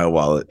and my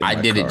wallet. I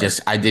did it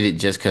just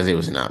because it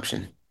was an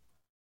option.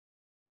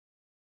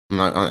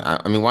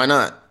 I mean, why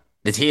not?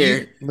 It's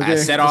here. Okay, I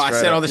set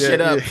all the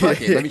shit up. Fuck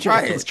it. Let me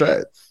try it. Let's try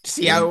it.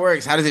 See how it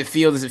works. How does it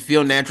feel? Does it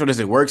feel natural? Does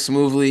it work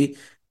smoothly?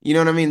 You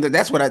know what I mean?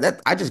 That's what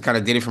I just kind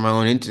of did it for my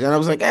own interest. And I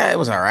was like, it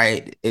was all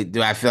right.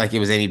 Do I feel like it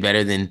was any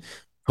better than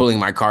pulling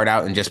my card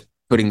out and just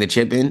putting the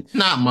chip in?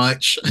 Not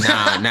much.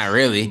 Nah, not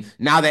really.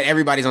 Now that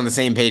everybody's on the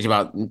same page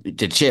about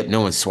the chip,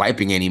 no one's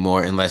swiping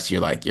anymore unless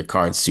you're like your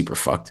card's super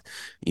fucked.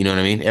 You know what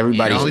I mean?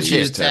 Everybody's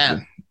just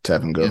tapping.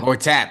 Tap and go. Or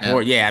tap. Yeah.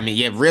 Or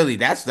really,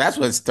 that's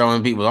what's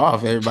throwing people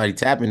off. Everybody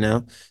tapping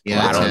now.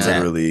 Yeah, I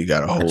literally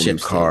got a whole new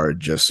card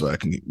just so I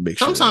can make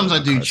sure. Sometimes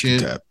I do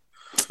chip.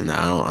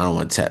 No, I don't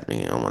want to tap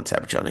me. I don't want to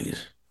tap with y'all niggas.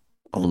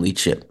 Only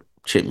chip.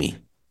 Chip me.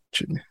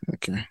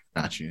 Okay.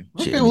 Got you.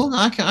 Okay, well,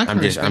 I can. I'm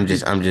just.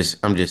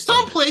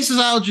 Some places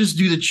I'll just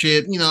do the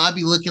chip. You know, I'd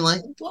be looking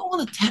like, do I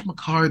want to tap my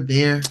card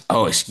there?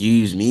 Oh,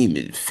 excuse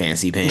me,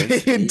 fancy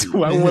pants.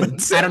 Do I want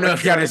to? I don't know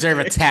if y'all deserve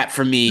a tap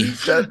from me.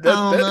 That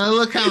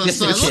look kind of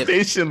sus. The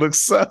station looks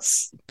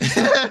sus.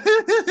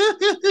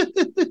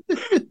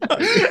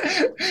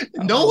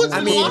 No one's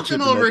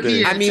walking over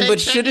here. I mean,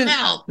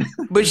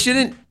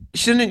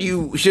 shouldn't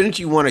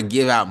you want to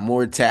give out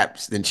more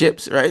taps than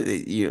chips, right?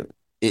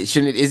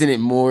 Isn't it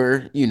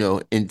more,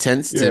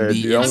 intense to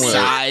be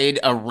inside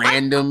a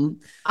random?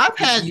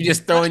 You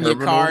just throwing your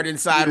card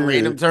inside a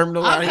random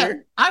terminal out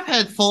here. I've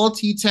had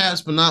faulty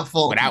taps, but not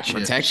faulty without chips.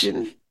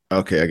 Protection.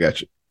 Okay, I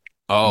got you.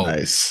 Oh,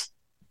 nice.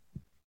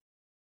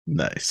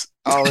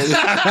 Oh,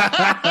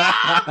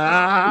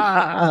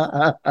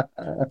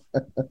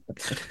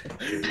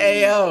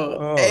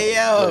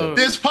 Ayo.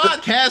 This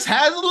podcast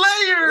has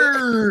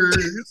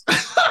layers.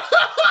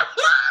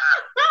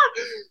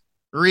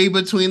 Read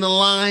between the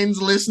lines,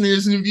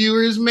 listeners and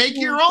viewers. Make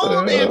your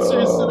own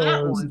answers to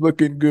that one. It's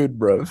looking good,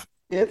 bro.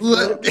 It's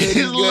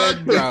looking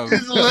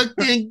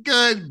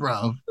good,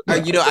 bro.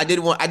 I did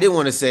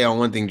want to say on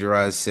one thing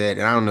Gerard said,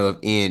 and I don't know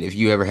if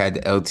you ever had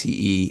the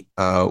LTE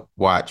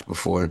watch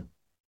before,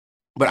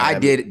 but I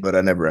did. But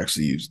I never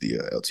actually used the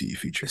LTE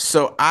feature.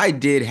 So I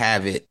did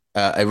have it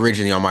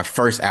originally on my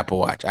first Apple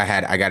Watch. I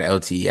got an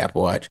LTE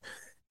Apple Watch,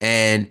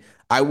 and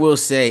I will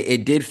say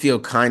it did feel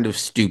kind of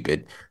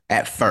stupid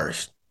at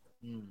first.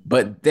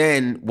 But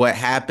then what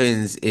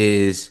happens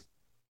is,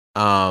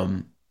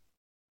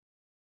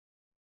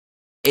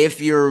 if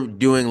you're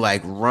doing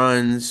like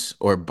runs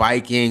or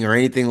biking or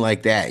anything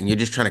like that, and you're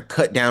just trying to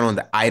cut down on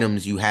the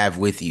items you have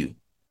with you,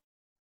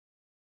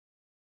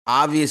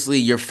 obviously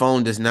your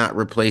phone does not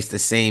replace the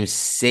same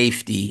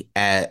safety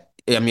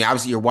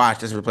obviously your watch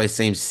doesn't replace the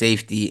same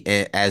safety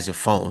as a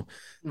phone.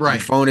 Right.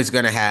 Your phone is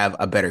going to have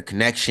a better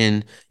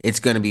connection. It's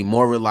going to be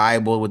more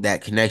reliable with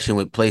that connection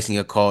with placing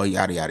a call,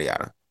 yada, yada,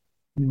 yada.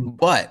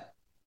 But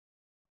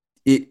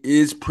it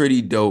is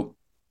pretty dope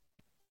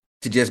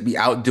to just be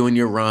out doing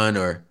your run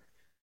or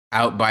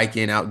out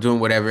biking, out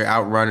doing whatever,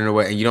 out running or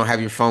what, and you don't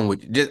have your phone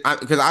with you.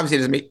 Because obviously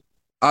it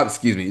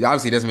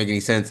doesn't make any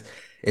sense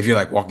if you're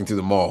like walking through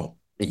the mall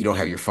and you don't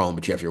have your phone,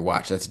 but you have your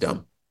watch. That's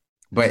dumb.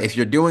 But if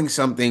you're doing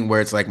something where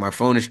it's like my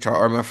phone is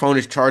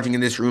charging in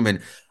this room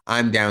and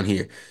I'm down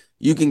here,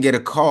 you can get a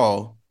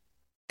call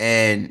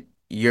and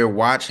your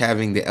watch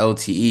having the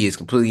LTE is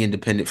completely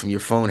independent from your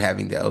phone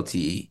having the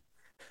LTE.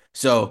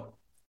 So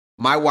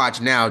my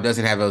watch now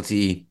doesn't have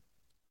LTE.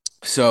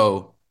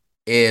 So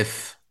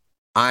if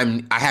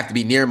I have to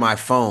be near my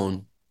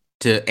phone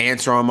to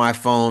answer on my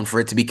phone for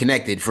it to be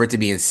connected, for it to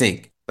be in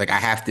sync. Like I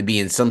have to be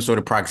in some sort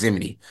of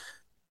proximity.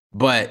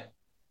 But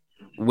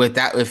with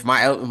that, if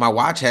my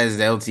watch has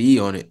the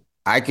LTE on it,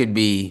 I could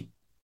be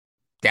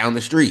down the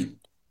street.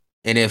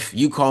 And if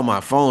you call my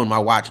phone, my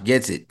watch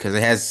gets it because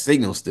it has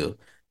signal still.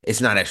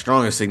 It's not as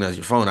strong a signal as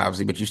your phone,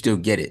 obviously, but you still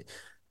get it.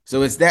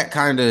 So it's that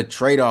kind of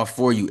trade-off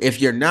for you. If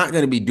you're not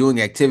going to be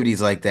doing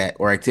activities like that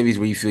or activities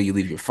where you feel you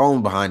leave your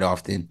phone behind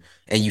often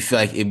and you feel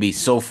like it'd be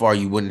so far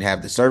you wouldn't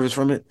have the service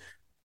from it,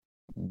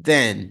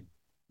 then,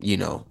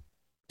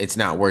 it's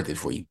not worth it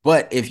for you.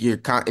 But if you're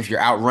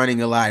out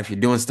running a lot, if you're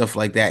doing stuff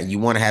like that and you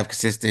want to have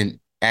consistent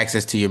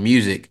access to your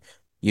music,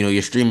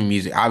 your streaming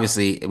music,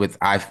 obviously with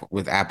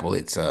Apple,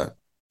 it's,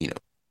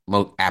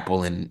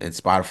 Apple and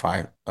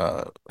Spotify,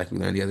 like we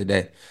learned the other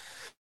day.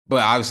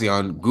 But obviously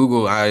on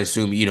Google, I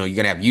assume, you're going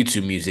to have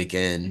YouTube Music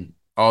and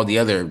all the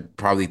other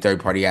probably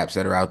third-party apps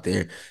that are out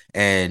there.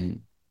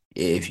 And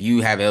if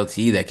you have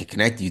LTE that can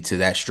connect you to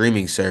that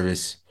streaming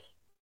service,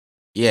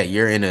 yeah,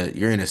 you're in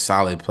a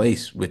solid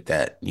place with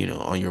that,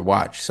 on your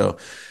watch. So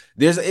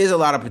there is a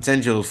lot of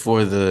potential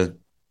for the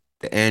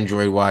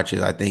Android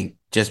watches, I think,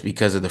 just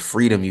because of the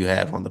freedom you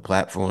have on the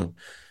platform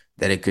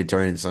that it could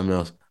turn into something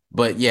else.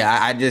 But yeah,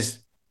 I just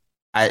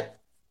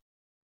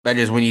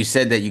when you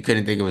said that you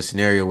couldn't think of a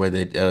scenario where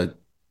the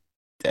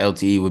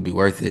LTE would be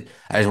worth it,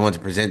 I just wanted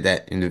to present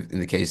that in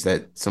the case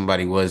that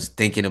somebody was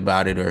thinking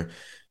about it or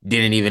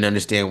didn't even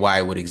understand why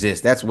it would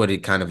exist. That's what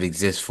it kind of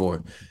exists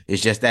for.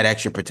 It's just that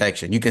extra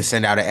protection. You can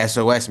send out an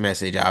SOS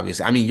message,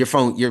 obviously. I mean,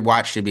 your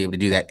watch should be able to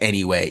do that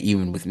anyway,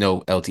 even with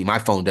no LTE. My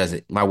phone does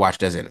it. My watch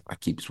doesn't. I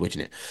keep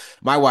switching it.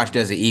 My watch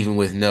does it even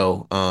with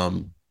no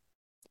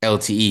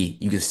LTE.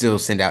 You can still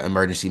send out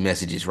emergency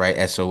messages,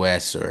 right?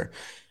 SOS, or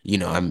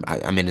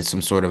I'm in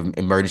some sort of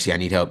emergency. I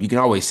need help. You can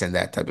always send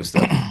that type of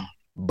stuff.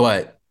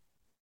 But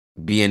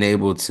being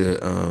able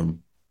to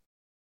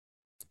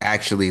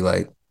actually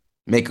like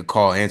make a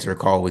call, answer a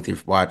call with your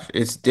watch,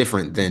 it's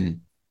different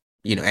than,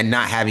 and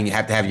not having you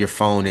have to have your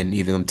phone in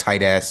either them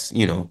tight ass,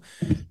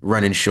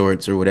 running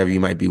shorts or whatever you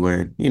might be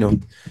wearing,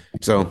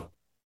 so,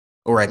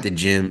 or at the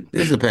gym.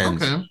 This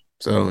depends. Okay.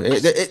 So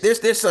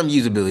there's some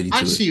usability to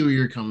it. I see where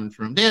you're coming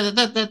from. Yeah,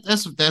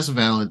 that's a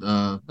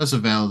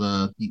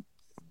valid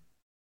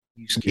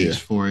use case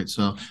for it.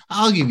 So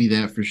I'll give you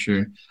that for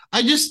sure.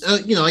 I just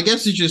I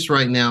guess it's just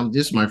right now.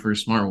 This is my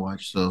first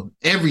smartwatch, so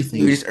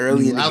everything is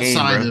early in the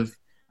outside game, bro. of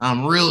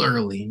I'm real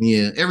early.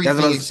 Yeah,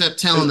 everything except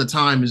telling the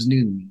time is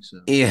new to me. So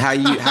yeah,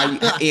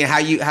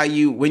 how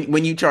you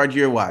when you charge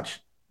your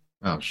watch?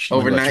 Oh shit!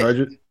 Overnight? Charge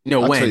it?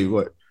 No, I'll tell you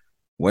what.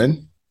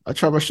 When I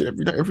charge my shit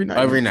every night.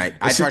 Every night.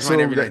 I charge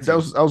mine every night. I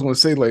was going to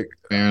say, like,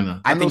 fair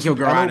enough. I think you'll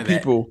grow out of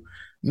people. That.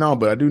 No,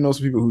 but I do know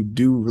some people who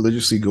do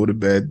religiously go to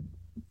bed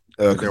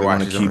because they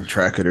want to keep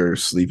track of their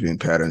sleeping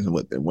patterns and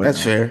what they went.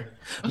 That's fair.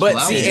 But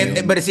see,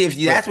 if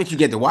that's what you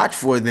get the watch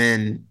for,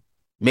 then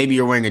maybe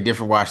you're wearing a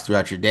different watch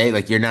throughout your day.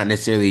 Like, you're not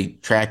necessarily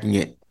tracking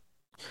it.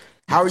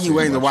 How are you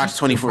wearing the watch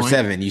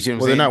 24/7? You see what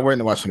I'm saying? They're not wearing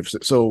the watch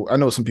 24/7. So I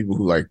know some people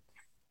who like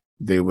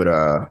they would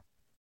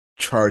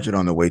charge it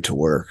on the way to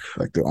work,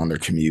 like on their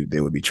commute. They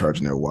would be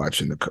charging their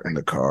watch in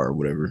the car or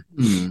whatever.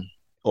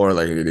 Or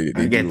like they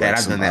I get that.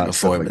 I've done that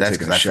before, but that's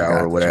because I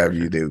shower or whatever.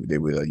 They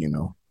would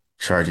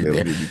charge it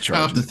there.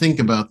 I'll have to think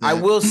about that. I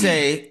will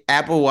say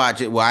Apple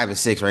Watch. Well, I have a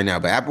 6 right now,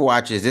 but Apple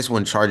Watches, this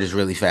one charges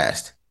really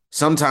fast.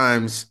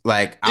 Sometimes,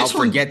 like, I'll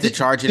forget to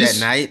charge it at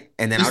night,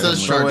 and then I'll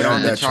just throw it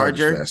on the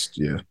charger. Fast,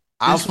 yeah,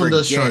 I'll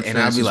forget, and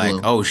I'll be like,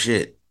 "Oh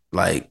shit!"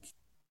 Like,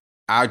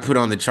 I would put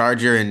on the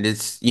charger, and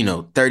it's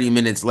 30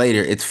 minutes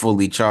later, it's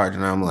fully charged,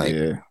 and I'm like,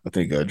 "Yeah." I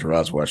think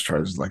Gerard's watch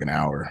charges like an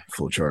hour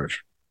full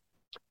charge.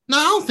 No,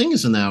 I don't think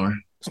it's an hour.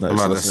 I'm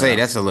about to say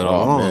that's a little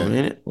long, isn't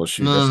it? Well,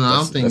 shoot, no, I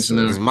don't think it's an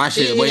hour. My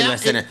shit way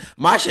less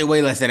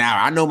than an hour.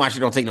 I know my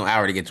shit don't take no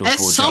hour to get to a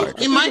full charge.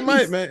 It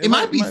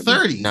might be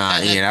 30. Nah,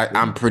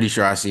 I'm pretty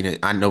sure I've seen it.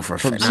 I know for a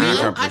fact.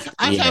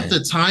 I have the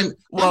time.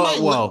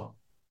 Well,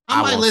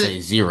 I won't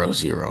say 0.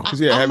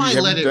 Because I might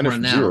let it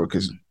run out.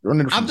 Because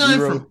running from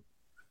 0.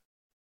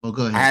 Well,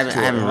 go ahead.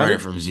 I haven't run it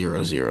from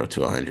 0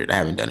 to 100. I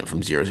haven't done it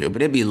from 0,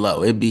 but it'd be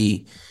low. It'd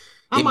be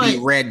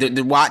red.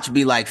 The watch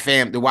be like,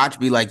 fam. The watch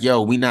be like,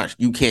 yo,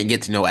 you can't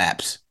get to no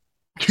apps.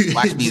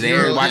 Watch be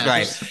there. Watch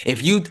like,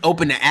 if you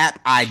open the app,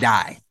 I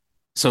die.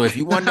 So if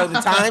you want to know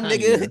the time,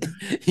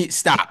 nigga,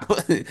 stop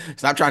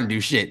trying to do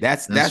shit.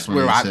 That's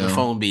where the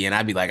phone be, and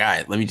I'd be like, all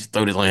right, let me just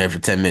throw this on here for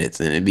 10 minutes,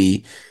 and it'd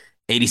be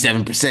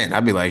 87%.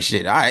 I'd be like,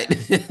 shit, all right.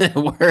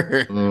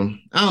 Word.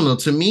 I don't know.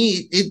 To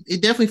me,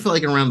 it definitely felt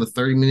like around the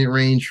 30-minute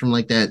range, from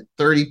like that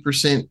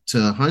 30% to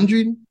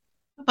 100.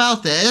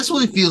 About that. That's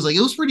what it feels like.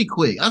 It was pretty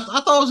quick. I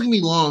thought it was going to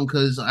be long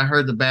because I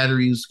heard the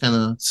battery was kind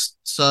of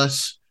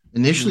sus.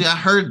 Initially, I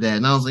heard that,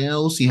 and I was like,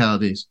 we'll see how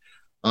it is.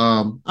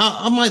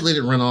 I might let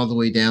it run all the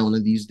way down one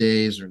of these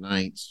days or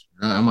nights.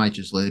 I might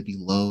just let it be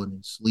low and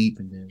then sleep,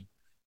 and then.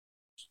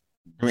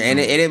 And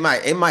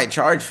it might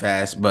charge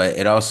fast, but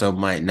it also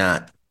might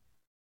not.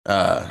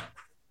 But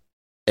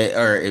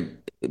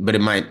it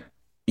might,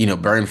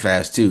 burn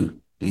fast too.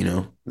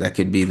 That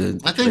could be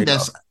the I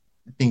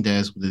think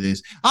that's what it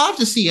is. I'll have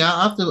to see.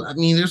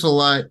 There's a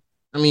lot.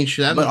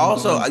 But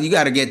also you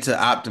got to get to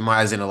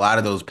optimizing a lot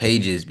of those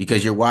pages,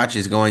 because your watch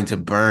is going to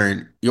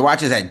burn. Your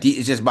watch is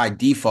it's just by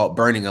default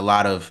burning a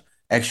lot of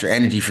extra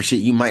energy for shit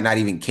you might not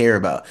even care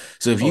about.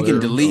 So if you can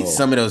delete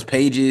some of those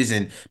pages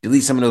and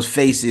delete some of those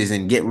faces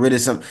and get rid of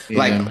some,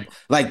 like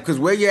because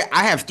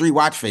I have 3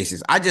 watch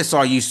faces. I just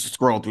saw you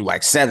scroll through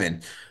like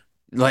 7.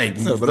 But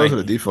those are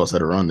the defaults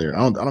that are on there.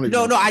 I don't even.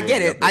 No, I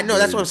get it. I know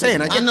that's what I'm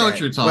saying. I know what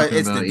you're talking about. But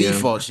it's the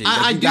default shit.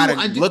 I gotta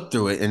look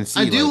through it and see.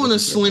 I do want to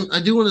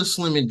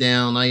slim it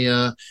down.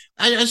 I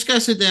just gotta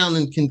sit down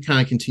and can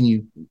kind of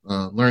continue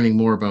learning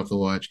more about the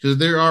watch, because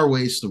there are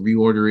ways to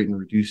reorder it and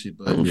reduce it.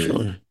 But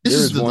this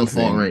is the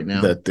default right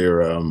now. That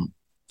they're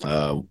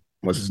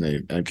what's his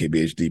name,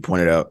 MKBHD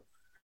pointed out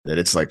that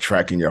it's like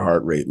tracking your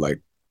heart rate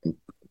like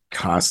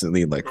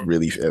constantly, like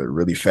really at a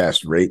really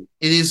fast rate.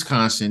 It is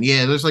constant.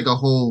 Yeah, there's like a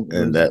whole,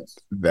 and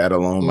that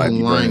alone might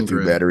be burning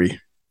through battery.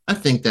 I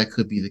think that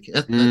could be the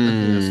case.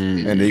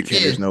 And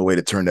there's no way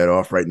to turn that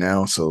off right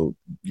now. So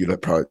you'd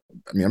probably,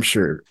 I'm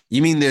sure.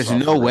 You mean there's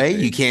no way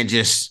you can't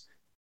just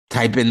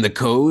type in the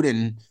code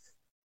and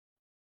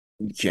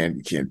you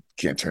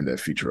can't turn that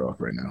feature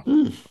off right now.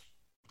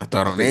 I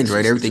thought on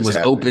Android everything was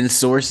open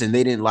source and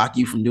they didn't lock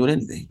you from doing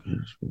anything.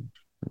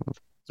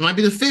 It might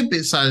be the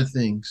Fitbit side of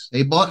things.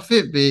 They bought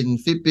Fitbit, and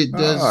Fitbit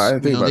does. I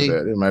didn't think about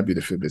that. It might be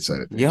the Fitbit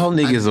side of things. Y'all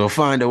niggas will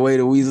find a way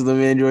to weasel them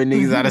Android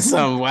niggas out of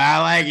something. Well,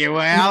 I like it. Well,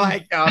 I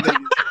like y'all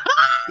niggas.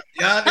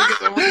 Y'all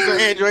niggas will weasel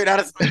Android out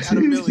of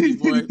ability,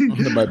 boy.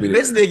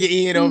 This nigga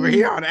Ian over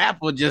here on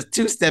Apple just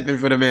two-stepping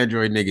for them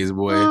Android niggas,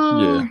 boy.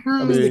 Yeah.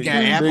 I mean, this nigga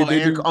Apple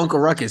and Uncle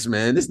Ruckus,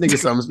 man. This nigga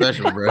something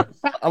special, bro.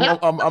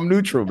 I'm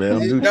neutral, man. I'm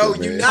neutral, no,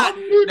 man. you're not.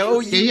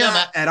 No, you're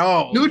not at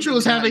all. Neutral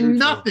is having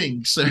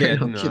nothing, sir. Yeah,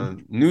 no.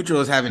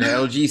 Neutral is having an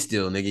LG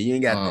still, nigga. You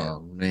ain't got that.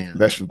 Oh man,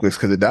 that's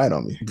because it died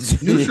on me.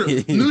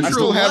 Neutral I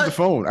still have the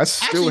phone. I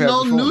still have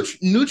the phone.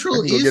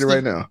 Neutral is get it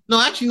right now.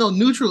 No, actually, no.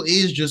 Neutral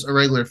is just a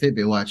regular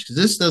Fitbit watch because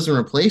this doesn't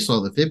replace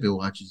all the Fitbit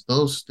watches.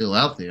 Those still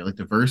out there, like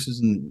the Versus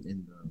and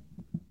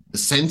the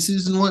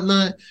Senses and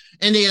whatnot.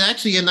 And they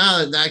actually,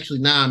 now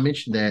I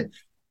mentioned that,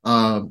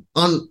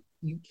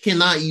 you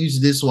cannot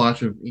use this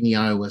watch with any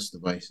iOS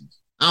devices.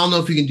 I don't know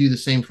if you can do the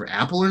same for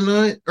Apple or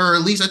not, or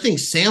at least I think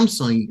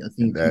Samsung. That's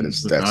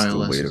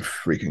the way to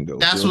freaking go.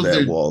 That's build what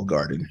that walled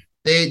garden.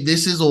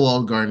 This is a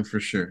walled garden for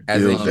sure.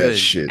 As build that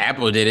shit.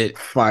 Apple did it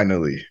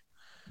finally.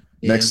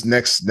 Yeah. Next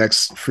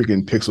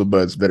freaking Pixel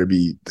Buds better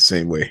be the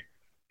same way.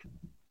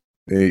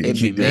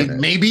 Maybe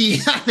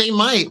they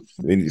might.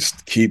 They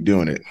just keep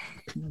doing it.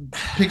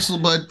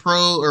 Pixel Bud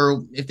Pro,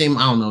 or if they, I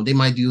don't know, they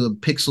might do a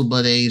Pixel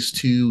Bud Ace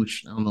 2,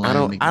 which I don't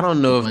know. I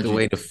don't know if the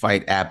way to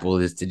fight Apple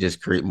is to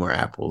just create more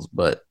apples,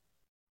 but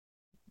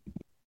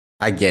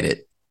I get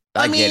it.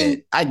 I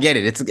get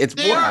it. It's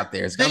more out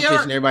there. It's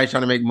competition. Everybody's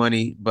trying to make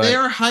money, but they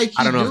are high-key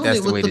I don't know if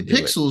that's the way to do it.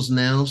 Pixels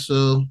now,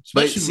 so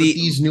especially with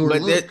these newer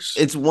looks.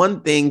 It's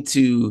one thing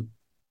to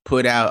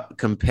put out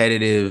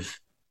competitive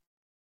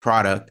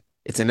product.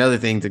 It's another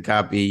thing to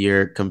copy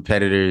your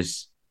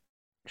competitors'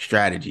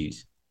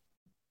 strategies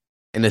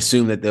and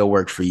assume that they'll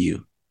work for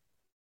you.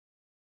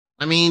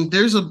 I mean,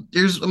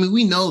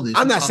 we know this.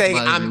 I'm not saying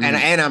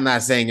I'm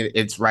not saying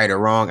it's right or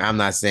wrong. I'm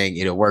not saying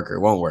it'll work or it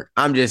won't work.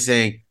 I'm just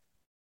saying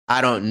I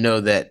don't know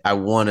that I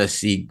want to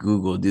see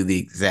Google do the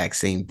exact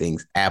same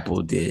things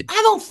Apple did. I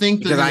don't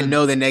think because I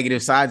know the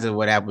negative sides of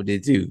what Apple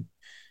did too.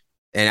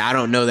 And I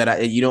don't know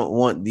that you don't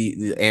want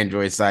the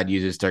Android side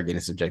users to start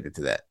getting subjected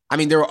to that. I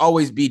mean, there will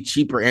always be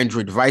cheaper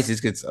Android devices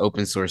because it's an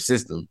open source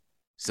system.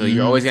 So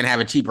you're always going to have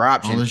a cheaper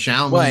option.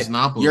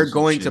 But you're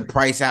going to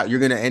price out. You're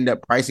going to end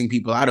up pricing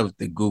people out of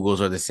the Googles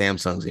or the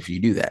Samsungs if you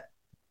do that.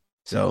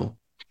 So,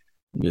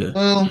 yeah.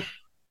 Well,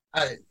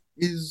 I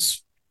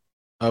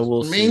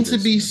will remain to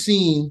be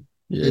seen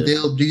that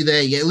they'll do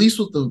that. Yeah, at least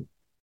with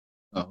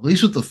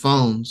the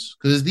phones,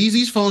 because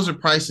these phones are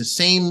priced the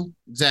same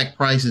exact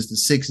price as the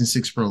 6 and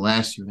 6 Pro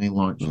last year when they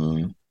launched.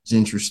 It's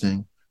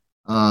interesting.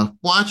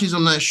 Watches,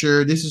 I'm not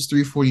sure. This is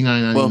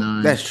 $349.99.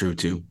 Well, that's true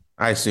too.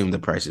 I assume the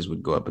prices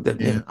would go up, but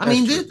I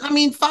mean,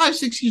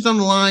 5-6 years down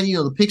the line,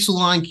 the Pixel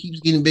line keeps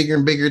getting bigger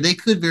and bigger. They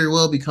could very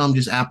well become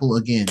just Apple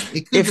again.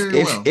 It could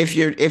very well.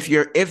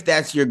 If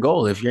that's your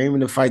goal, if you're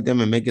aiming to fight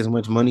them and make as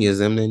much money as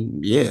them, then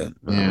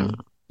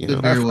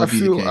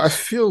I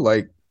feel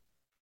like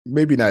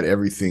maybe not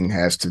everything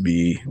has to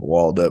be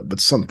walled up,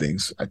 but some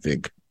things I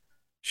think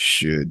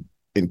should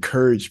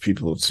encourage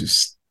people to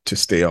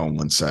stay on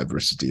one side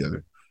versus the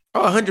other.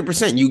 Oh,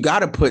 100%. You got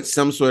to put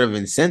some sort of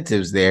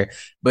incentives there,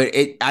 but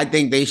I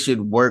think they should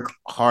work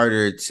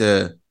harder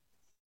to.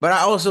 But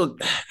I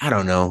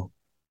don't know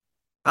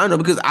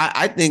because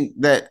I think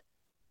that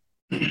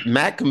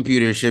Mac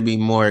computers should be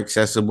more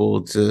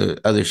accessible to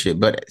other shit.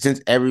 But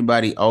since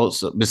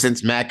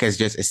since Mac has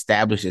just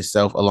established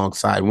itself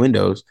alongside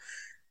Windows,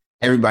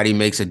 everybody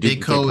makes a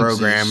duplicate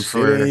program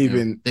for it ain't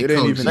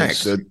even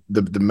Macs.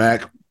 The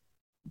Mac,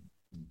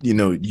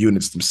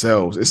 units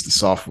themselves. It's the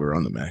software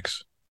on the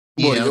Macs.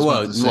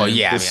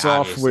 The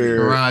software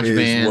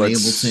GarageBand,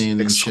 what's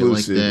Ableton,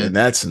 exclusive, like that. and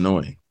that's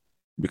annoying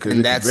because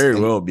it could very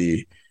well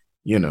be,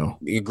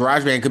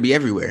 GarageBand could be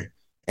everywhere.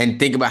 And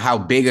think about how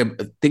big a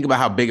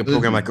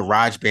program like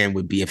GarageBand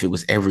would be if it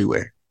was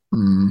everywhere.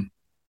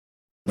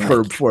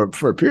 For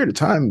a period of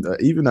time,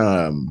 even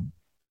some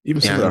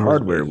of the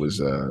hardware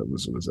was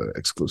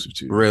exclusive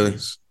to. Really,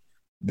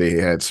 they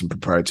had some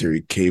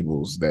proprietary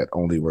cables that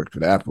only worked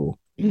with Apple.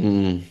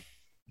 Sounds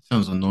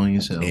annoying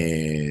as hell.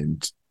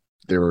 And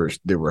there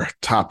were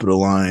top of the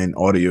line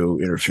audio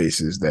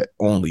interfaces that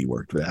only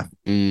worked with Apple.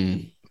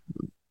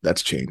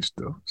 That's changed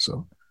though,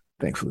 so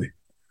thankfully.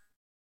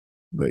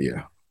 But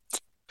yeah.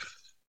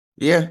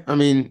 Yeah, I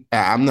mean,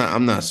 I'm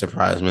not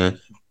surprised, man.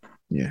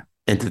 Yeah.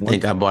 And to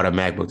think I bought a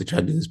MacBook to try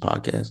to do this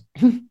podcast.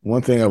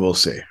 One thing I will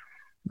say,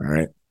 all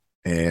right,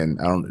 and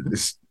I don't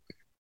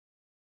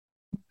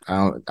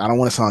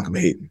want to sound like I'm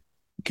hating.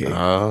 Okay.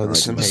 Oh,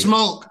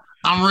 smoke.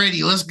 I'm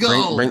ready. Let's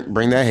go.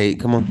 Bring that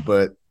hate. Come on.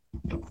 But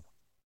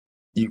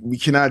we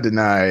cannot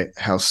deny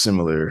how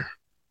similar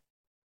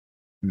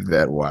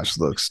that watch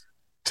looks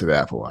to the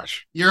Apple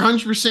Watch. You're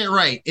 100%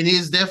 right. It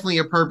is definitely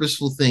a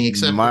purposeful thing,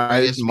 except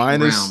minus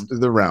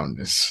the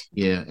roundness.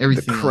 Yeah,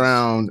 everything. The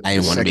crown. I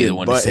didn't want to be the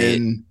one to say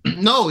it.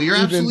 No, you're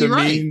absolutely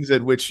right. The means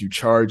at which you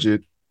charge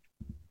it.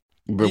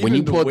 But when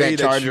you pulled that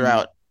charger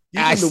out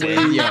I Even the said,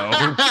 way-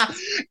 yo.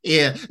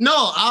 Yeah, no,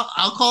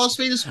 I'll call a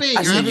spade a spade.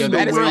 I said, yo, Even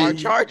that the is a way- hard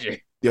charger.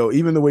 Yo,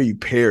 even the way you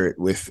pair it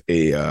with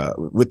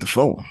with the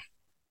phone,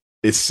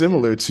 it's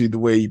similar to the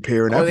way you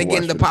pair an Oh, Apple they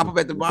getting Watch the with pop up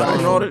at the bottom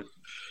and all that.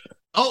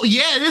 Oh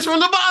yeah, it is from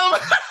the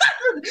bottom.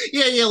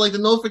 yeah, like the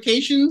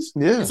notifications.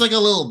 Yeah. It's like a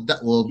little dot.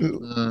 Well,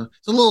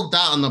 it's a little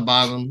dot on the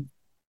bottom.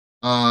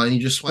 And you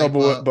just No, swipe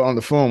up. but on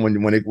the phone when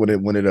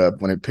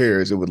it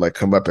pairs, it would like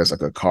come up as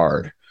like a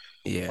card.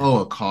 Yeah. Oh,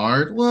 a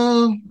card.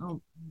 Well,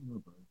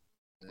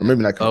 Or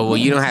maybe not. Oh, well,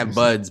 you don't have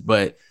buds,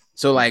 but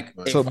so like,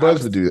 So if I Buds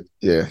was- would do it.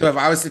 Yeah. So if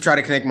I was to try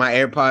to connect my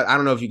AirPods, I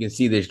don't know if you can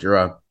see this,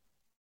 Gerard,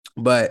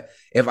 but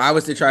if I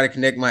was to try to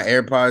connect my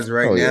AirPods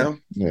right Oh, yeah. now,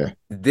 Yeah.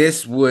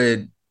 this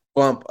would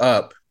bump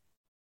up.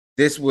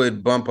 This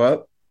would bump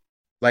up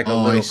like a Oh,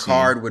 I little see.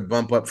 card would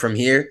bump up from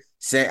here.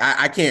 Say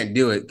I can't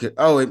do it.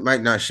 Oh, it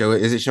might not show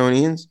it. Is it showing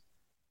Ian's?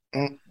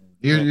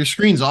 your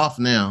screen's off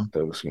now.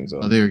 Those screens Oh,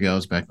 on. there we go.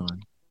 It's back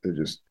on. They're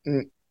just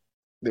There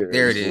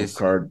it a little is.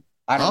 Card.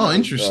 I don't Oh, know.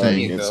 interesting.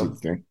 You can't see the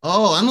thing.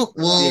 Oh, I don't. See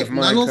Well, if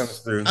mine comes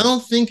through. I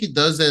don't think it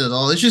does that at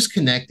all. It's just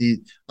connected.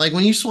 Like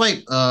when you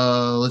swipe.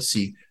 Let's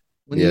see.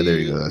 When Yeah, there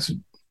you go. That's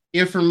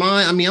Yeah, for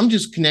mine, I mean, I'm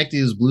just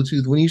connected as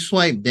Bluetooth. When you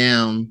swipe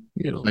down,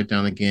 you know. swipe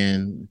down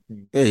again.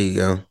 There you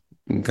go.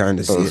 You can kind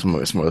of see Oh, it. it's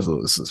more. It's more. It's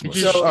more.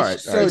 just- So, all right.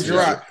 so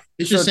Gerard,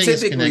 It's just So saying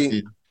it's typically-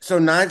 connected.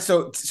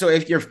 so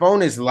if your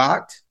phone is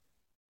locked,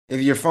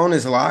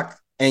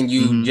 and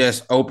you Mhm.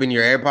 just open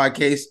your AirPod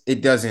case,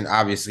 it doesn't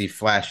obviously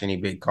flash any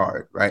big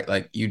card, right?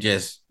 Like you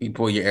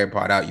pull your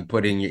AirPod out, you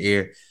put it in your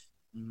ear.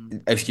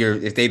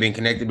 If they've been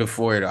connected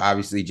before, it'll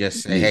obviously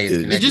just say, "Hey, it's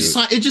It connected."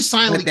 It just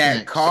silently But that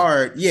connects.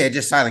 card, yeah, it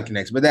just silent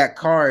connects. But that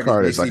card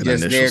Card is is like basically an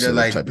just initial there to setup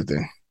like type of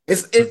thing.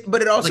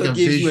 but it also Like a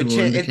gives you a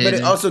visual chance. But it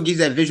indicator. also gives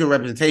that visual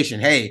representation.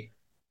 Hey,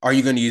 are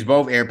you going to use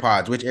both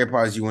AirPods? Which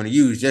AirPods you want to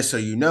use? Just so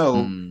you know,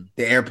 Mm.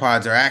 the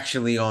AirPods are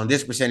actually on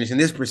this percentage and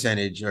this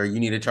percentage, or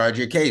you need to charge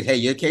your case. Hey,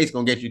 your case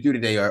gonna get you through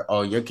today,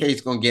 or your case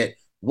gonna get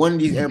one of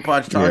these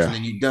AirPods charged Yeah. and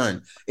then you're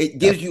done. It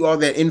gives you all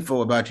that info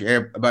about your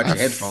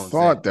headphones. I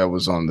thought that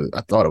was on the.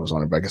 I thought it was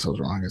on it, but I guess I was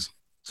wrong. I guess.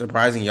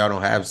 Surprising y'all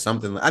don't have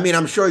something. I mean,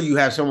 I'm sure you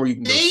have somewhere you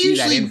can go They see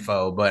that usually-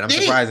 info, but I'm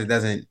they- surprised it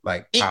doesn't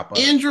like pop up.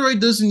 Android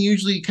doesn't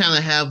usually kind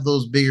of have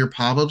those bigger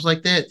pop-ups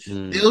like that.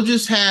 Mm. They'll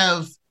just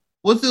have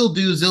what they'll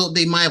do is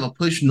they might have a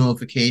push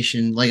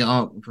notification like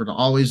for the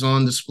always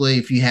on display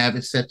if you have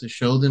it set to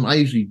show them. I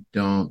usually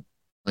don't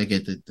like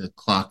at the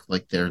clock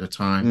like there at the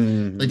time.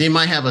 Mm. Like they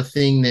might have a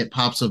thing that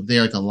pops up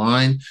there like a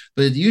line,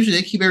 but usually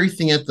they keep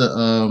everything at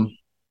the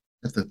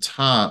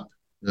top,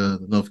 the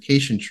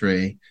notification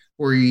tray.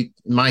 Or in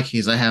my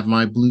case, I have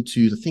my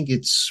Bluetooth. I think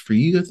it's for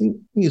you. I think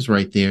it's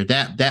right there.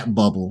 That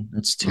bubble.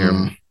 That's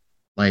terrible.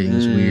 Lighting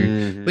is weird.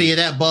 Mhm. But yeah,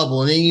 that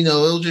bubble, and then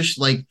it'll just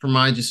like for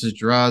mine just says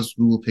Gerard's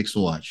Google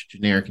Pixel Watch,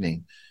 generic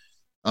name.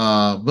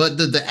 But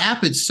the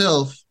app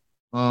itself,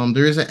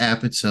 there is an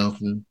app itself,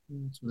 and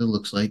that's what it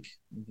looks like.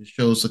 It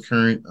shows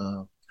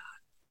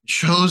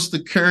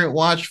the current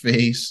watch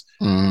face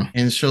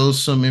and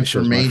shows some It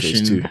shows my face,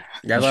 information. too.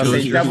 Yeah, I was about to Shows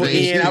say your double face.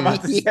 Ian. I'm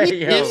about to say,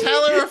 yo. It's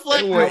hella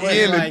reflective.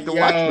 Ian, like, the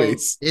watch yo.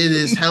 face. It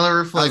is hella I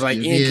reflective. was like,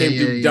 Ian came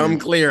through dumb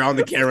clear on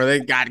the camera. They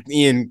got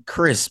Ian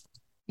crisp.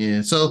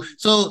 Yeah, so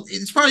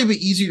it's probably a bit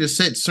easier to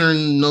set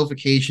certain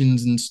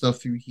notifications and stuff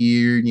through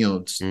here. You know,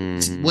 it's Mhm.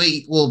 it's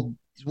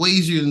way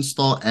easier to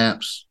install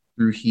apps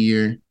through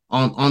here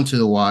onto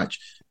the watch.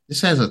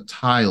 This has a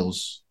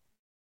tiles.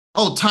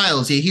 Oh,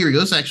 tiles. Yeah, here we go.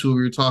 That's actually what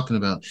we were talking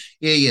about.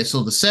 Yeah.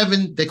 So the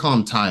 7, they call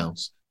them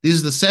tiles.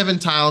 These are the 7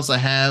 tiles I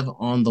have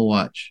on the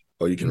watch.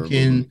 Oh, you can. You remove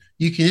can them.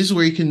 this is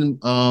where you can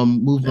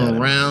move Yeah, them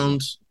that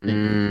around.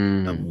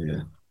 Mm.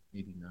 Yeah.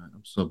 Maybe not.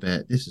 I'm so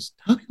bad.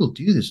 How people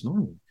do this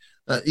normally?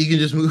 You can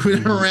just move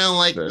it around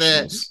like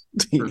that.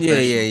 Professionals.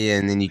 Yeah.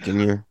 And then you can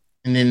hear.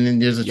 And then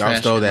there's a Y'all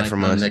trash stole can that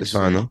from icon us. next It's to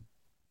fine it. though.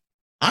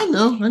 I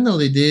know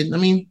they did. I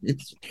mean,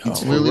 it's It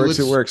really works.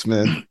 It what's- works,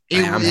 man.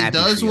 It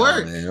does for y'all,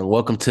 work. man.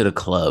 Welcome to the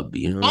club.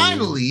 You know. what I mean?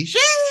 Finally,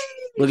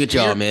 Look at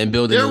y'all, They're- man,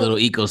 building a they're- little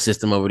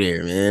ecosystem over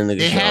there, man. Look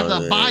they at had y'all, to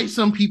man. buy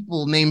some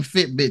people named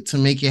Fitbit to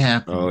make it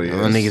happen. Oh yeah.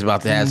 Y'all niggas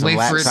about to have some Wait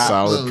for it to laptops.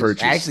 Solid close.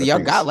 purchase. Actually, I y'all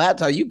think got it's-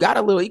 laptop. You got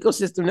a little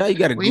ecosystem now. You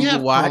got a We have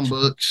Google Watch.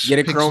 Chromebooks. Get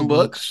a Pixel Chromebook.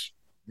 books.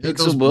 Yeah,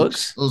 Pixel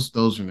books.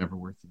 Those are never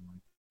worth it.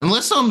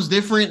 Unless something's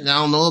different that I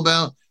don't know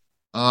about.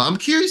 I'm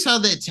curious how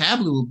that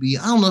tablet will be.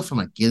 I don't know if I'm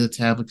gonna get a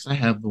tablet because I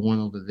have the one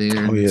over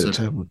there. Oh yeah, It's the a-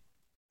 tablet.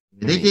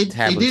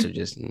 Tablets they are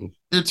just.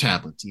 they're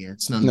tablets. Yeah,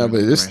 it's not. No,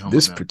 but this right home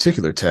this about.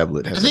 particular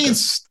tablet has I think like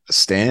it's- a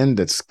stand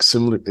that's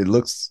similar. It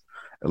looks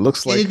Yeah,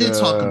 like they did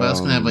talk about it's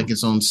gonna have like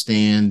its own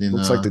stand and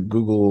looks like the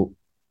Google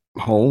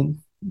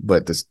Home,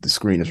 but the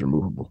screen is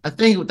removable. I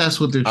think that's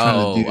what they're trying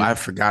Oh, to do. I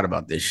forgot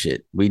about this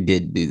shit. We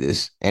did do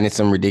this, and it's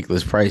some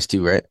ridiculous price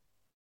too, right?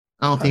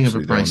 I don't think of a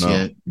Actually, price don't know.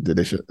 yet. Did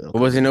they show? Okay.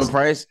 Was it no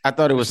price? I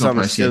thought it was There's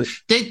no something price silly.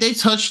 yet. They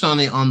touched on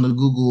it on the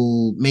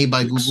Google Made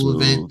by Google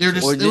Pixel. event. They're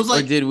just Or it did, was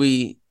like did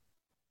we?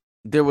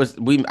 There was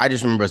we. I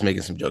just remember us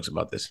making some jokes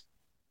about this.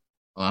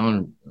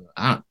 I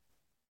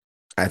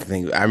I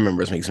think I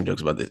remember us making some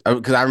jokes about this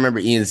because I remember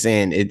Ian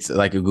saying it's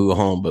like a Google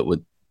Home, but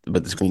with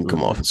but the screen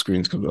come off. The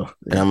screens come off.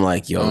 And I'm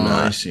like, yo,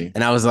 nah. I see.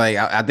 And I was like,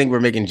 I think we're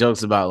making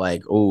jokes about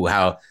like, oh,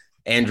 how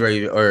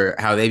Android or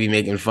how they be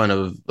making fun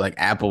of like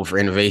Apple for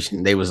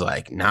innovation. They was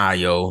like, nah,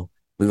 yo,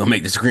 we're gonna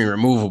make the screen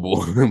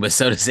removable, but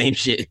sell the same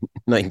shit.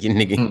 Like, you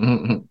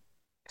nigga.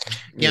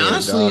 Yeah,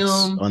 honestly,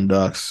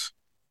 undocks.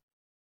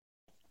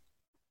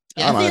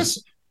 Yeah, I think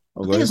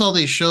that's all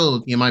they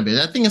showed. Yeah, my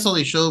bad. I think that's all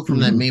they showed from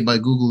that Made by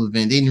Google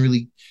event. They didn't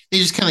really. They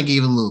just kind of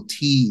gave a little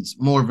tease,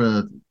 more of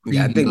a.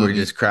 Yeah, I think we're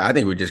just. I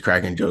think we're just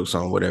cracking jokes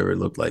on whatever it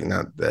looked like,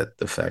 not that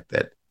the fact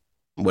that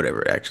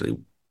whatever actually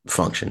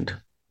functioned.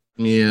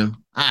 Yeah,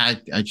 I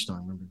just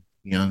don't remember.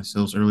 To be honest, it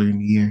was earlier in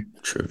the year.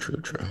 True.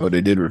 Oh,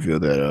 they did reveal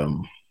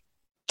that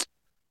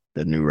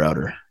that new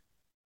router,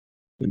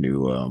 the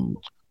new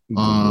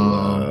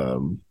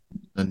Google,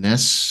 the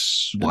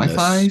Nest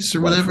Wi-Fi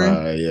or whatever.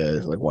 Yeah,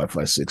 it's like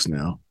Wi-Fi 6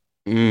 now.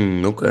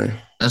 Okay,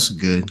 that's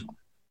good.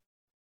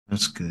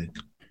 That's good.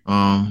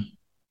 Damn.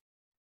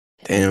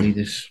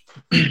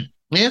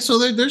 Yeah, so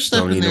they're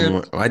stepping there.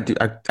 No I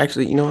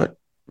actually, you know what?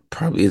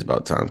 Probably is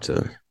about time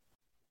to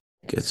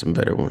get some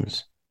better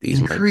ones. These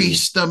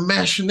increase the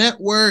mesh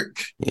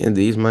network. Yeah,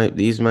 these might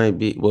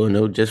be. Well,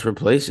 no, just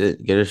replace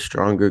it. Get a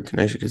stronger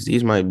connection because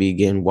these might be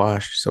getting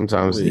washed.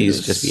 Sometimes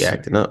these just be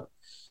acting up.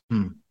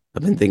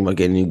 I've been thinking about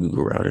getting a new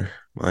Google router.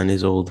 Mine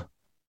is old.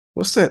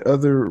 What's that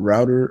other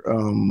router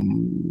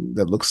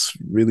that looks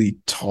really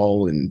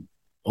tall and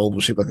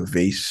oval shaped like a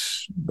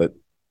vase, but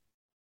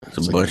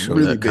it's a bunch of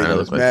really that kind of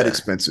look like mad that.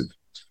 Expensive.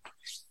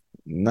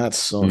 Not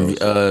Sonos.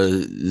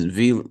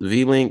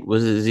 V-Link,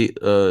 was it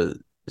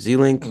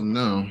Z-Link? Oh,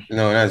 no,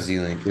 not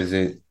Z-Link. Is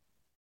it?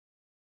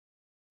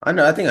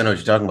 I think I know what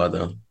you're talking about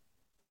though.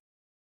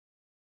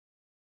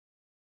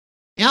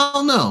 Yeah, I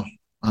don't know.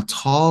 A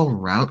tall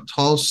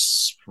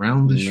roundish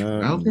router.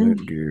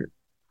 Netgear.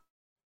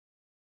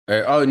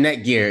 Oh,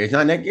 Netgear. It's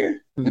not Netgear?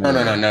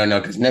 No.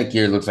 Because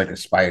Netgear looks like a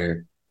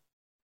spider.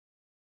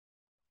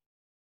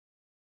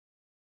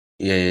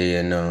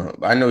 Yeah. No,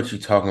 I know what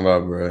you're talking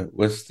about, bro.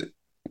 What's the?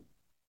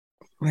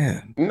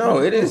 Man, no,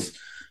 it is.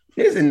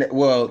 It isn't.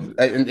 Well,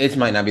 it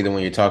might not be the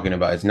one you're talking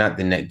about. It's not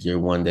the Netgear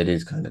one that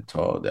is kind of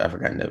tall. I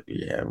forgot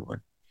Netgear had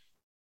one.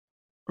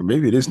 Or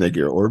maybe it is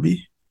Netgear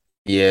Orbi.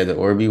 Yeah, the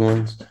Orbi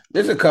ones.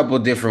 There's a couple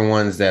different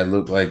ones that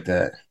look like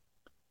that.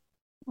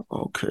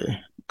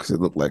 Okay, because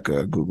it looked like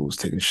Google was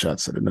taking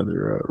shots at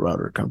another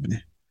router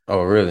company.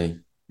 Oh, really?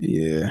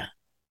 Yeah.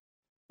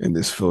 In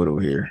this photo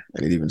here,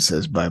 and it even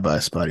says "Bye bye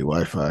spotty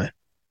Wi-Fi."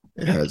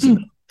 It has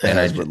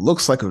what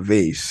looks like a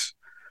vase,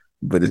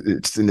 but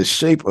it's in the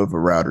shape of a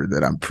router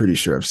that I'm pretty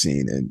sure I've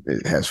seen, and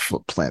it has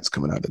foot plants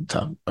coming out of the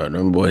top. Oh,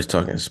 them boys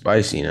talking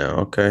spicy now.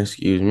 Okay,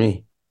 excuse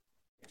me.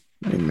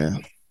 Hey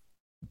man.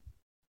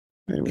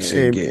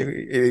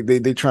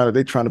 They trying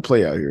to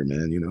play out here,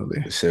 man. You know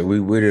they said we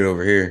with it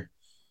over here.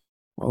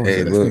 I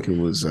think it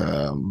was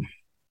the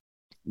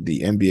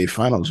NBA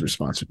Finals were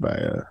sponsored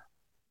by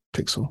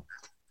Pixel.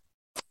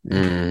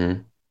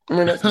 Mm-hmm. I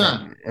mean that's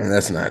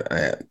not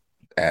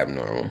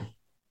abnormal.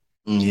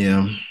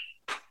 Yeah.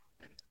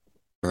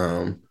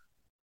 So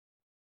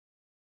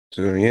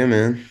yeah,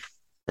 man.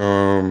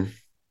 So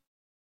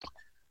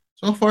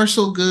far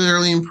so good.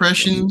 Early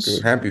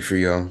impressions. Happy for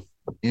y'all.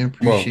 Yeah,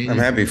 appreciate I'm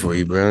happy for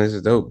you, bro. This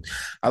is dope.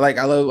 I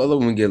love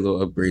when we get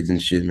little upgrades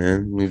and shit,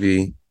 man.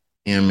 Maybe.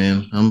 Yeah,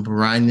 man. I'm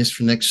riding this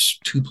for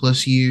next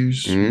 2+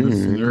 years.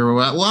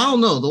 Well, I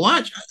don't know. The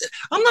watch,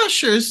 I'm not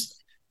sure.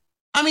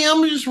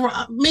 I'm just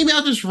maybe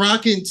I'll just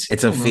rock it.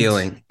 It's a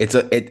feeling.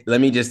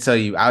 Let me just tell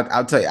you.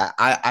 I'll tell you.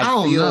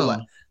 I feel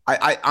like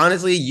I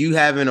honestly, you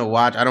having a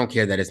watch. I don't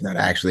care that it's not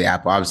actually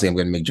Apple. Obviously, I'm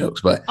going to make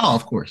jokes, but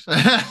of course.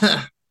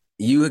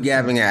 You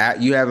having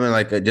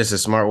like just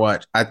a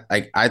smartwatch.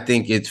 I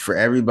think it's for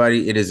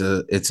everybody.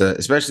 It's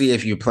especially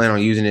if you plan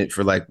on using it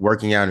for like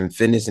working out and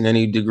fitness in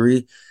any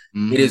degree.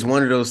 Mm-hmm. It is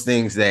one of those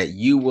things that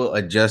you will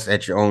adjust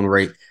at your own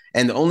rate.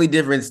 And the only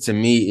difference to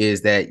me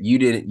is that you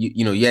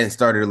hadn't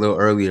started a little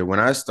earlier. When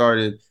I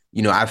started,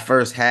 I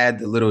first had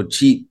the little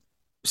cheap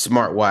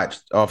smartwatch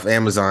off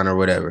Amazon or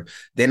whatever.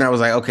 Then I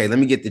was like, okay, let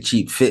me get the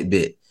cheap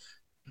Fitbit.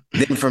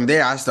 Then from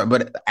there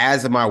but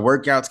as my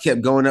workouts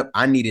kept going up,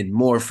 I needed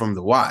more from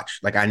the watch.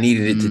 Like I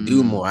needed it to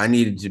do more. I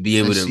needed to be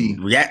able to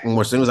react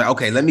more. So it was like,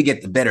 okay, let me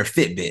get the better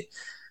Fitbit.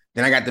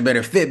 Then I got the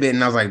better Fitbit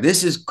and I was like,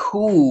 this is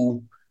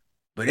cool,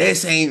 but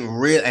this ain't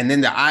real. And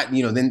then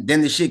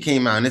then the shit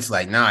came out and it's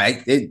like, nah,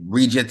 it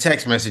reads your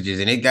text messages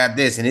and it got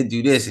this and it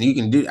do this and you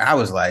can do. I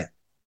was like,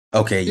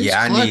 okay,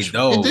 I need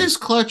those. It is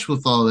clutch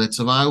with all that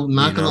stuff. I'm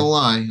not gonna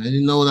lie. I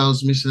didn't know what I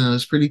was missing.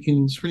 It's pretty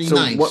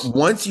nice.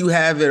 Once you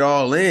have it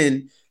all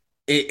in,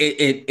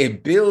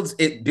 it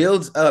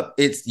builds up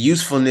its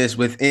usefulness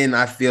within,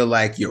 I feel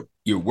like, your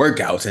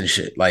workouts and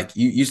shit. Like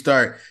you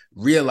start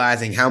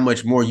realizing how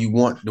much more you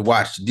want the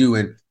watch to do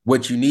and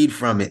what you need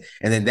from it.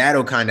 And then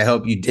that'll kind of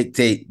help you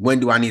dictate when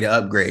do I need to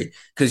upgrade.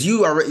 Because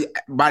you already,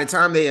 by the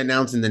time they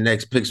announce in the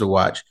next Pixel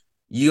Watch,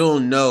 you'll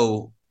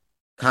know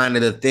kind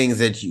of the things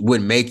that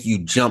would make you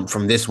jump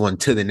from this one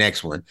to the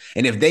next one.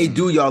 And if they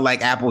do y'all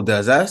like Apple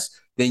does us,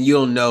 then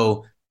you'll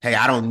know hey,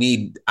 I don't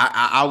need.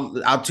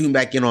 I'll tune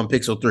back in on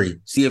Pixel 3.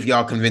 See if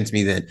y'all convince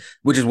me then.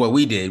 Which is what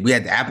we did. We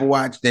had the Apple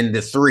Watch, then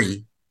the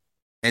 3,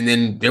 and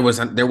then there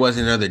wasn't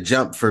another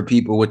jump for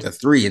people with the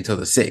 3 until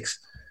the 6.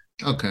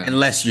 Okay.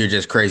 Unless you're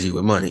just crazy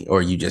with money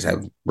or you just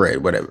have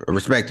bread, whatever.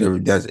 Respect whoever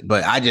does it.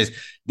 But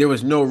there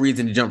was no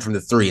reason to jump from the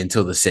 3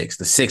 until the 6.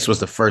 The 6 was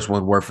the first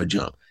one worth a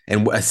jump.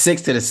 And a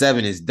 6 to the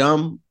 7 is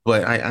dumb,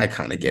 but I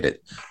kind of get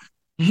it.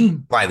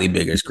 Slightly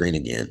bigger screen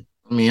again.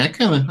 I mean, I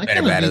kind of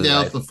beat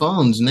out the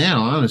phones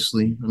now,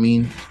 honestly. I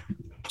mean,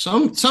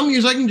 some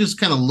years I can just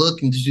kind of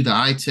look and just do the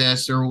eye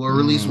test or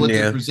at least what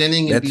they're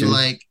presenting and be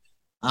like,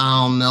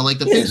 I don't know, like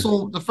the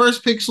Pixel, the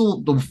first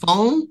Pixel, the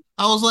phone,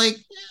 I was like,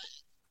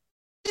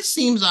 it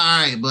seems all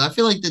right, but I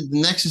feel like the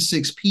Nexus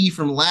 6P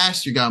from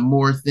last year got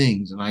more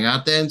things, and I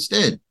got that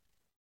instead.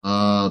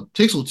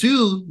 Pixel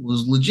 2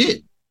 was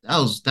legit. That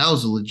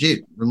was a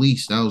legit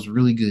release. That was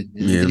really good.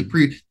 They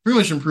pretty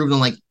much improved on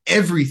like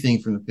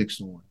everything from the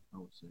Pixel 1, I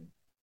would say.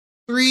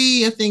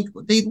 3, I think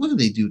what did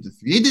they do with the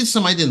 3? They did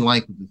some I didn't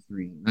like with the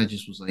 3, and I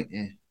just was like,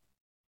 I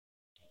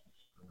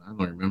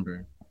don't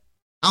remember.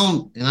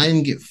 I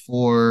didn't get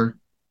 4.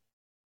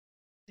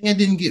 I think I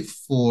didn't get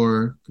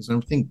 4 because I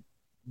think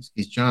in this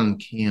case John and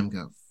Cam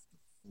got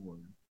 4.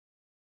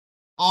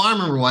 Oh, I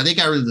remember why they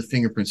got rid of the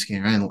fingerprint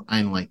scanner. I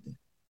didn't like that.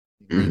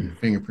 The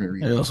fingerprint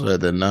reader. They also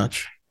had that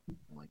notch.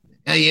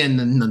 Oh yeah,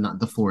 and not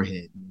the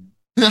forehead.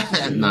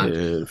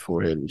 The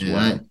forehead was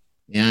wild.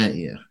 Yeah.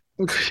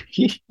 That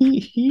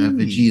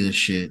Vegeta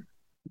shit.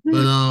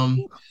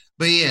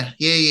 But yeah.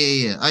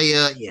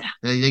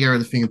 They got rid of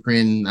the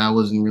fingerprint, and I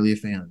wasn't really a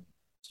fan of it.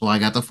 So I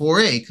got the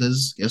 4A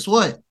because guess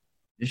what?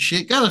 This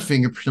shit got a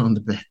fingerprint on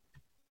the back.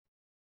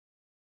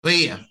 But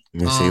yeah,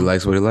 he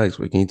likes what he likes.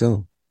 What can you tell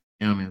him?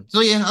 Yeah, man.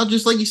 So yeah, I'll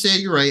just like you said.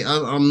 You're right.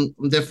 I'm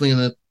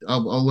definitely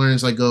I'll learn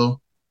as I go.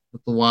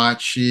 With the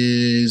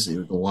watches,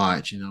 the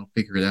watch,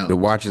 figure it out. The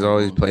watch is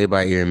always play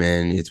by ear,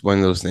 man. It's one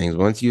of those things.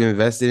 Once you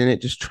invested in it,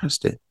 just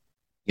trust it.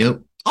 Yep.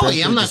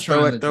 I'm not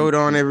trying to throw it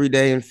on every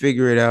day and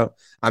figure it out.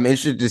 I'm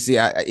interested to see.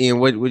 Ian,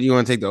 what do you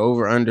want to take the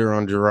over under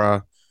on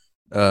Gerard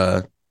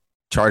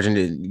charging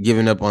it,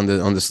 giving up on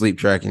the sleep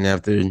tracking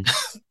after?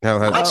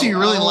 I actually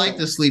really like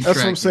the sleep tracking.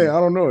 That's what I'm saying. I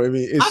don't know. I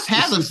mean, it's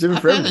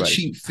different for everybody.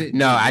 Cheap fit.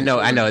 No, I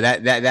know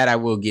that I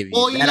will give you.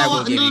 Well, that I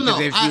will give you because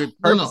if you're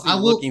purposely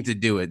looking to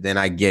do it, then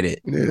I get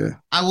it. Yeah,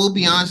 I will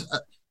be honest.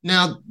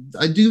 Now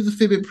I do the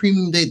Fitbit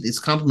Premium Date. It's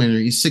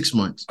complimentary. It's 6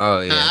 months. Oh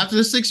yeah. After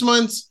the 6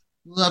 months,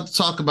 we'll have to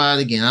talk about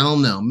it again. I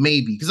don't know.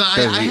 Maybe because I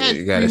had.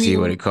 You got to see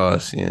what it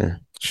costs. Yeah.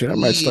 Shit, I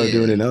might start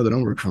doing it now that I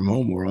work from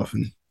home more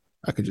often.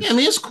 I could just. Yeah, I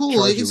mean it's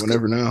cool. It's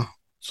whenever now.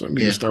 So I'm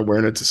gonna start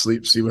wearing it to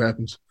sleep, see what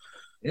happens.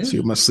 Yeah. See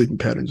what my sleeping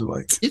patterns are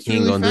like. It's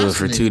really gonna do it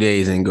for 2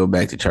 days and go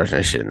back to charging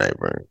that shit at night,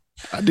 bro.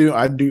 I do.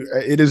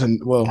 It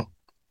isn't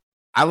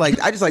I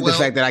just like the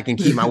fact that I can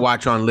keep my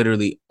watch on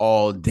literally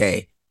all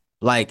day.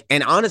 Like,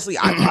 and honestly,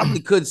 I probably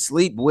could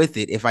sleep with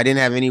it if I didn't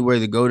have anywhere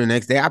to go the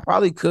next day. I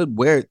probably could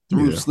wear it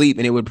through sleep,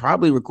 and it would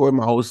probably record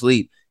my whole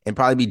sleep and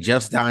probably be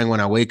just dying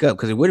when I wake up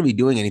because it wouldn't be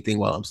doing anything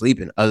while I'm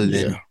sleeping other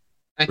than.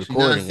 Actually,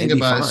 now I think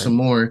about it some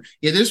more.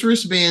 Yeah, this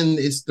wristband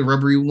is the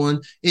rubbery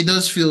one. It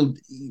does feel.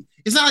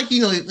 It's not like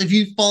if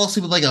you fall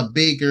asleep with like a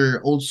bigger,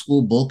 old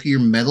school, bulkier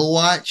metal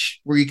watch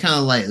where you kind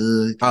of like,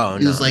 you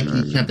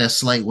have that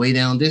slight way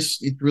down.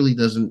 It really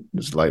doesn't.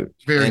 It's light,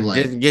 very and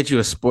light. Just get you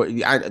a sport.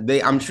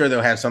 I'm sure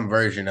they'll have some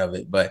version of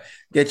it, but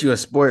get you a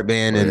sport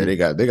band. And they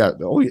got.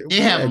 Oh yeah,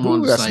 they have them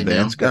on the site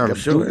now. I'm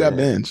sure got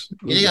bands.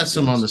 Yeah, they got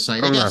some on the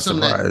site. They got some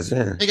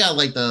that. They got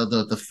like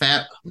the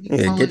fat.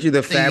 Yeah, get you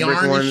the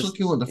fabric ones.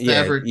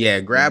 Yeah,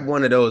 grab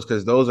one of those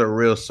because those are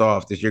real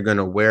soft. If you're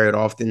gonna wear it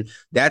often,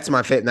 that's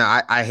my fit.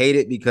 Now I hate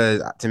it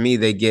because to me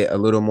they get a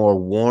little more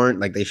worn,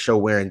 like they show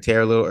wear and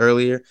tear a little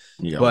earlier.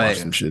 Yeah, wash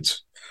some shits.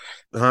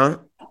 Huh?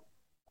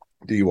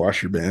 Do you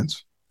wash your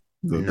bands?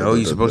 No,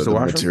 you're supposed to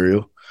wash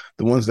material. Them?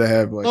 The ones that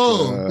have like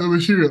the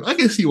material. I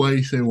can see why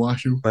you say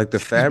wash them. Like the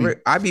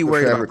fabric. I'd be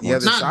worried about the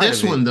other side. Not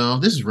this one though.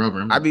 This is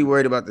rubber. I'd be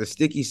worried about the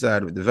sticky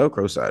side of it, the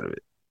Velcro side of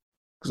it.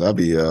 Because I'd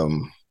be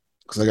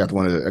because I got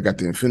I got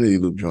the infinity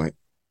loop joint,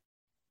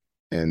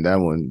 and that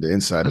one, the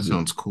inside of it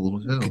sounds cool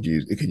as hell.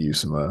 It could use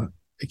some love.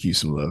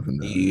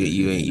 And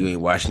you ain't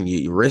washing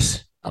your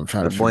wrists. I'm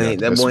trying to figure out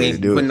that boy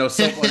ain't putting no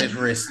soap on his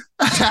wrist.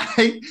 got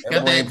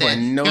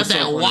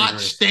that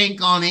watch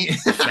stank on it.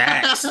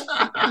 Facts.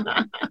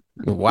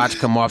 The watch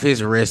come off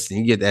his wrist and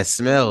you get that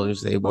smell. You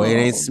say, boy, it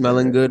ain't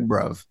smelling good,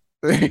 bruv.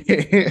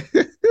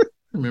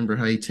 Remember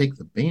how you take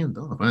the band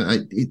off.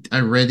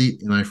 I read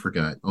it and I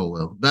forgot. Oh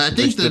well. But I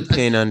think the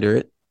pin under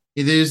it.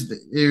 There's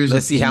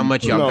Let's see how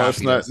much y'all got.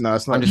 It's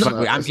not. I'm just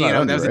fucking.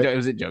 It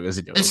was a joke.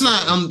 It's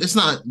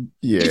not.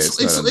 Yeah.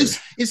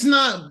 It's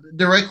not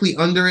directly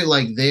under it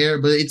like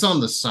there, but it's on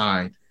the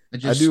side.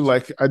 I do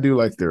like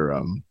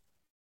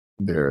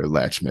their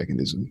latch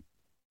mechanism.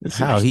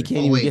 How he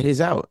can't even get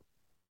his out.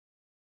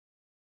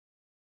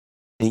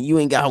 And you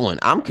ain't got one.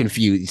 I'm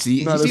confused.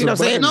 See what I'm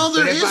saying? No,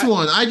 there is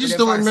one. I just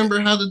don't remember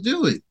how to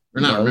do it.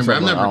 Or not remember.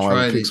 I've never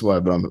tried it.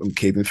 But I'm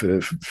caping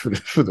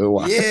for the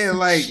watch. Yeah,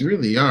 like you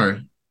really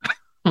are.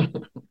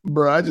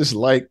 Bro, I just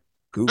like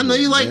Google, I know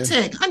you like man.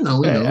 tech. I know.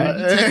 We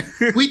know.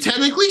 We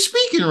technically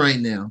speaking right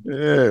now.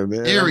 Yeah,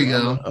 man. There we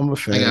go. I'm a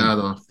fan. I got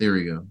it off. There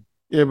we go.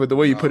 Yeah, but the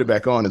way you put it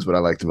back on is what I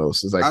like the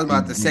most. It's like I was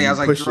about to say, I was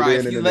like, push it Gerard,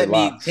 in if you and let it me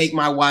locks. take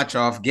my watch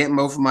off, get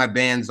both of my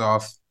bands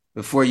off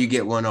before you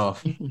get one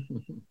off.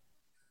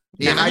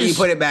 Yeah, Now, how do you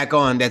put it back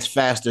on? That's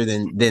faster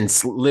than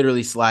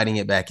literally sliding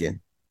it back in.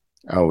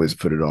 I always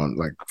put it on,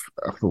 like,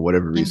 for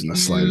whatever reason, I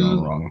slide it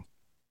on wrong.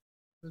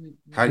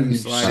 How do you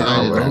slide it I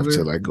on? would have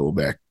to like go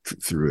back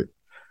through it.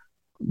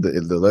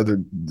 The leather,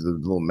 the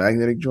little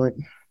magnetic joint.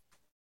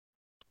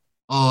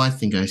 Oh, I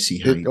think I see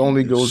how It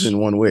only goes in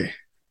one way.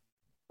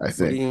 I What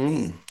do think, you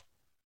mean?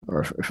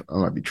 or if I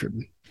might be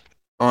tripping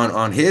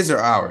On his or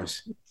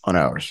ours? on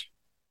ours.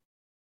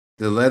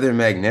 The leather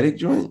magnetic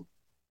joint?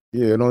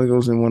 Yeah, it only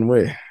goes in one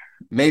way.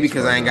 Maybe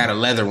because I ain't got a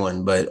leather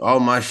one, but all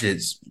my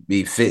shits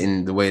be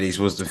fitting the way they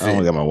supposed to I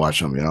only fit. got my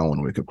watch on me. I don't want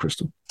to wake up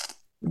Crystal.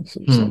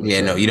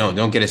 Yeah, no, you don't.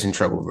 Don't get us in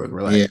trouble, Brooke.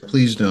 Relax. Yeah,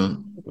 please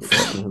don't.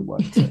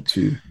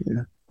 Too.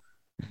 Yeah.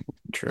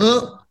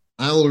 Well,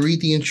 I will read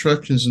the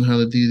instructions on how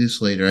to do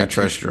this later. I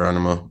trust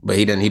Geronimo, but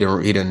he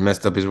done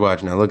messed up his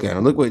watch. Now look at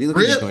him. Look what he's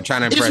doing,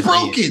 trying to impress. It's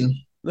broken.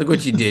 Ian. Look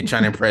what you did,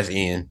 trying to impress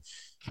Ian.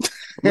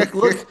 Look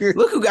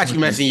who got you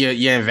messing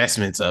your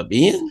investments up,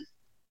 Ian.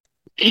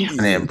 Trying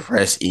to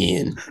impress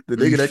Ian. The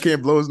nigga that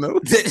can't blow his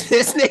nose.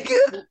 This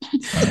nigga.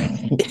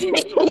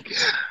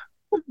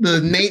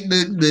 The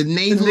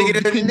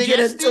nigga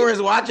that tore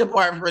his watch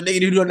apart for a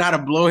nigga who don't know how to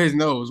blow his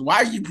nose. Why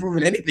are you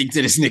proving anything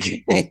to this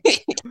nigga?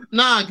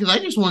 Nah, because I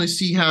just want to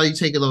see how you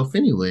take it off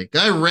anyway.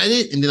 I read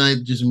it and then I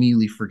just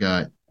immediately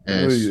forgot.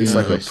 It's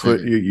like a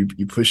put.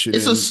 You push it.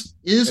 It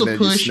is a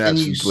push and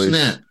you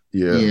snap.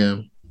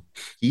 Yeah.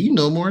 You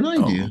know more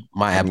than I do.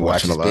 My Apple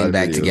Watch has been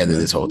back together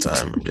this whole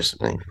time. I'm just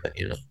saying,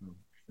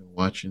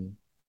 watching.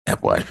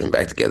 Apple Watch been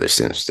back together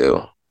since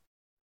still.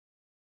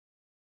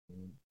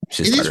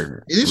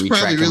 It is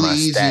probably really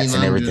easy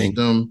and everything.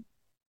 Oh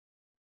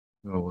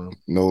well.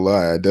 No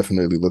lie, I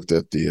definitely looked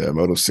at the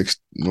Moto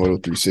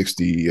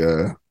 360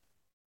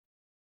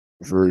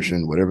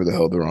 version, whatever the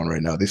hell they're on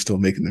right now. They're still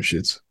making their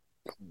shits.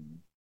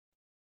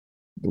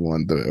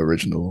 The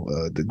original,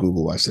 the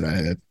Google Watch that I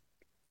had.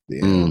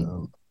 It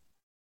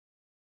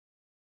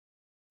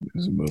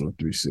was a Moto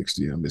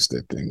 360. I missed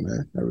that thing,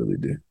 man. I really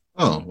did.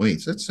 Oh wait,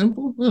 is that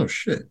simple? Oh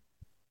shit.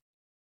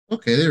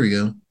 Okay, there we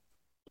go.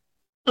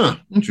 Huh,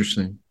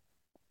 interesting.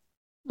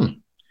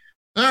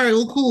 All right,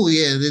 well, cool.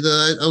 Yeah,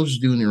 I was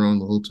just doing it wrong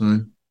the whole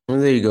time. Well,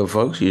 there you go,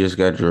 folks. You just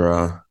got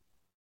your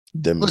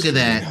look at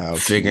that.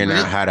 Figuring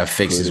out how to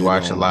fix his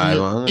watch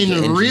live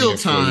in real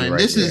time.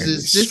 This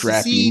is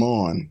strap him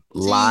on.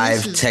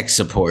 Live tech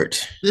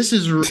support. This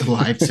is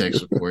live tech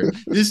support.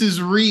 This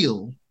is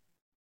real.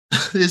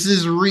 This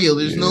is real.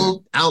 There's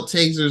no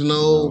outtakes. There's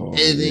no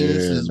editing.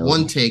 This is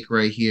one take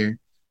right here.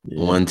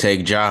 Yeah. One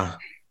take job.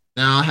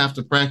 Now I have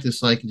to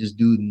practice so I can just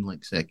do it in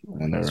like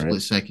seconds.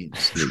 Split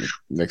seconds.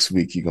 Next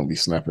week you're gonna be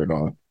snapping it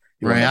on.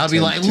 Right, I'll be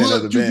like,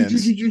 look.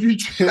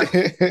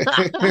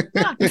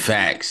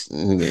 Facts.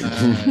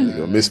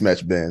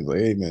 Mismatch bands. Like,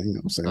 hey man, you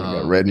know what I'm saying? I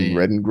got red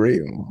and gray.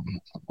 All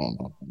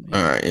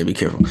right, yeah, be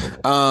careful.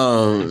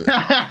 All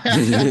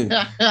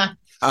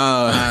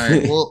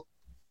right. Well,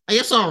 I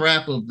guess I'll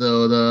wrap up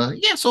though.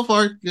 So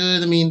far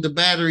good. I mean, the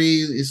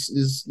battery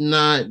is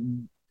not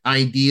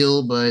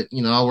ideal, but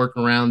I'll work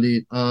around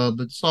it. But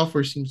the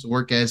software seems to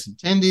work as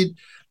intended.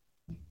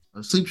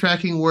 Sleep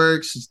tracking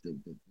works. The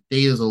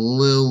data is a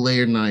little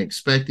later than I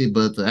expected,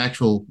 but the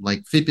actual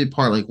like Fitbit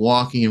part, like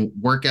walking and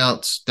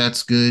workouts,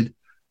 that's good.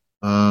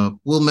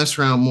 We'll mess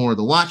around more.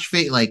 The watch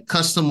face, like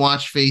custom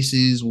watch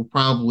faces, will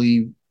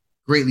probably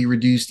greatly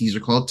reduce. These are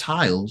called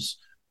tiles.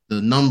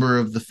 The number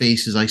of the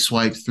faces I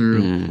swipe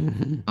through.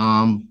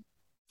 Mm-hmm.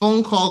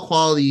 Phone call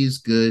quality is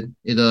good.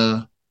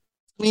 I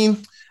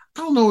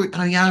don't know.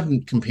 I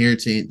haven't compared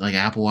to like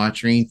Apple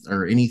Watch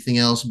or anything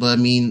else, but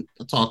I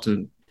talked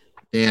to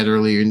Dad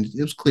earlier and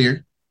it was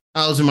clear.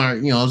 I was in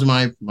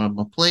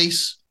my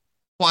place,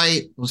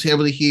 quiet. I was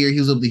able to hear. He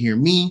was able to hear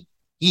me.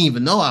 He didn't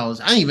even know I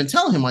didn't even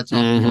tell him I talked to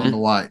him on the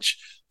watch,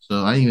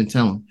 so I didn't even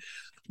tell him.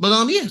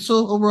 But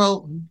so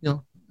overall,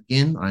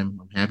 again, I'm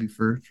happy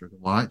for the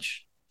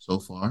watch so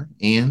far,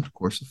 and of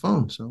course the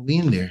phone. So we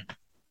in there.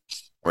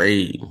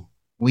 Great.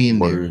 We in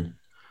there.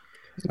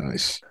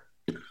 Nice.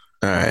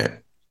 All right.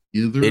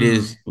 It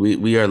is.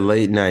 We are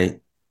late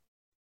night.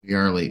 We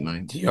are late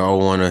night. Do y'all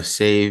want to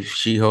save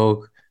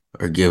She-Hulk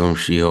or give him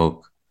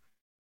She-Hulk?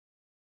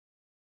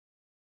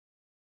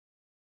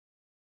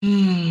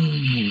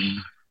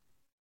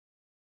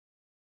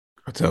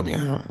 Tell me.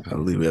 I'll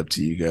leave it up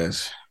to you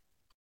guys.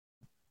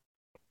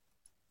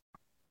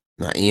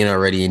 Now, Ian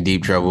already in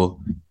deep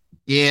trouble.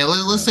 Yeah,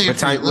 let's say what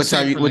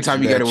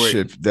time you got to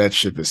work? That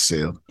ship has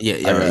sailed. Yeah.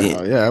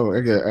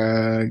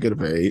 I get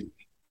up at 8.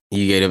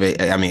 You get up at,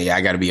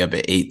 I got to be up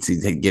at 8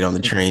 to get on the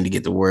train to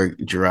get to work.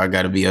 Gerard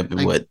got to be up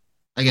at what?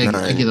 I get up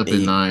at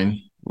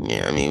 9.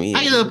 Yeah,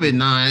 I get up at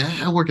 9.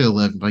 I work at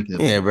 11. But I get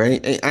up. Yeah, bro. I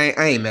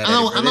ain't mad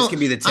at it. This could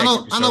be the tech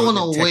episode. I don't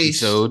want to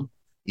waste.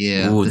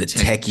 Yeah. Ooh, the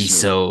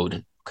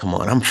techie-sode. Come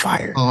on, I'm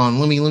fired. Hold on,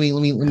 let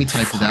me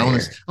type it out. I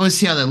want to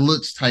see how that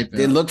looks. Type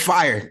it. It looked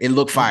fire. It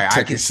looked fire.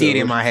 I can see it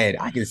in my head.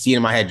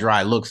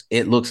 dry.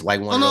 It looks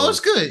like one. Oh no, it's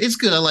good. It's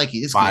good. I like it.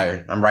 It's fire.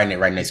 Good. I'm writing it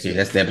right next to you.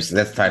 That's the episode.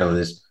 That's the title of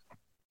this.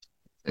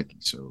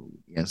 So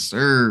yes,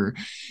 sir.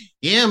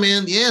 Yeah,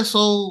 man. Yeah.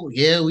 So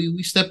yeah,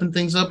 we stepping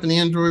things up in the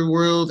Android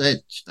world. I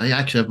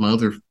actually have my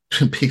other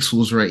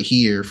Pixels right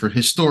here for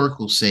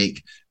historical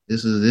sake.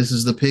 This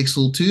is the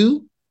Pixel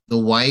 2, the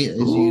white, as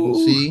you can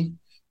see.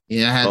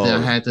 Yeah,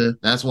 I had to.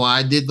 That's why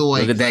I did the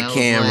white. Look at that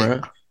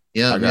camera. Like,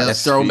 yeah,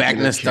 that's throwback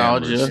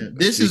nostalgia. Yeah.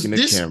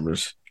 This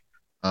cameras.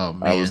 Oh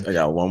man, I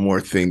got one more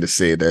thing to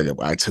say that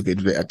I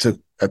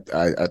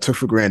took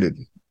for granted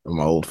on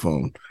my old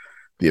phone,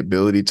 the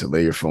ability to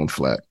lay your phone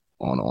flat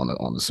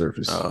on the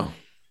surface. Oh,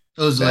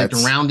 those like the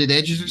rounded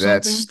edges or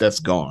something. That's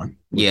gone.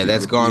 Yeah,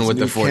 that's gone with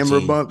the 14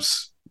 camera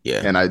bumps.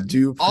 Yeah, and I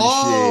do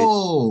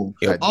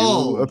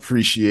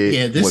appreciate.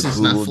 Yeah, this what is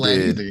Google not flat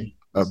did either.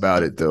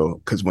 About it though,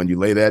 because when you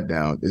lay that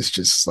down, it's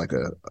just like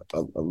a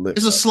lift.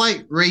 It's a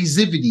slight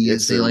raisivity,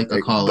 as they like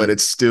to call it. But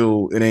it's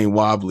still, it ain't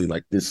wobbly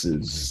like this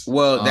is.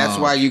 Well, that's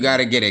why you got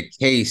to get a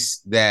case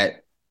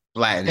that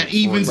flattens, that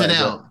evens it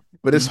out.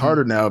 But it's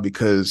harder now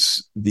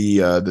because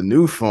the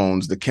new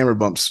phones, the camera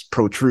bumps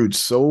protrude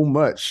so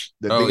much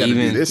that they got to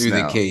do this through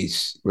now, the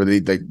case, where they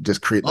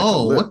just create. Like a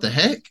lip what the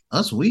heck?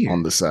 That's weird.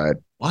 On the side.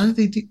 Why did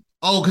they do?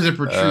 Oh, because it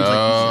protrudes. Like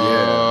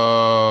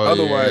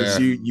Otherwise,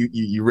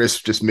 you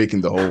risk just making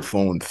the whole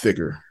phone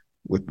thicker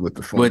with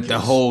the phone. With the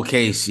whole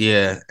case,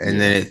 yeah, and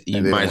then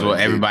you might as well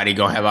everybody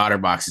go have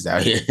OtterBoxes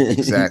out here.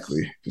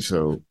 Exactly.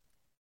 So.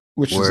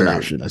 Which is an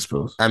option, I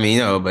suppose. I mean,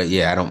 no, but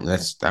yeah, I don't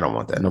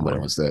want that. Nobody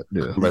wants that.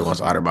 Yeah. Nobody wants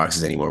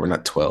OtterBoxes anymore. We're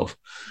not 12.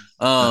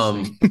 I had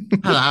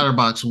an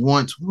OtterBox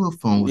once. What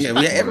phone was that?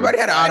 Everybody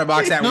had an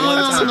OtterBox at one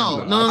time.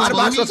 No.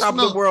 OtterBox on top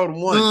of the world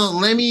once. No,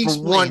 let me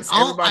explain. Once,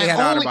 everybody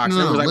had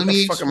OtterBox. Let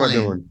me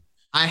explain.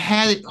 I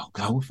had it. Oh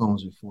God, what phone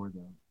was it for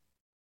though?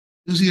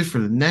 It was either for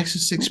the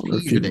Nexus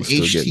 6P or the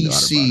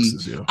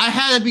HTC. I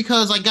had it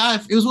because I got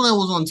it. It was when I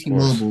was on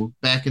T-Mobile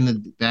back in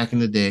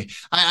the day.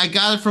 I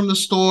got it from the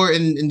store,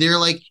 and they're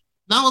like,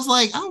 and I was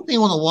like, I don't think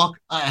I want to walk.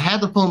 I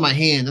had the phone in my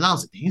hand, and I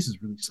was like, this is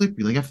really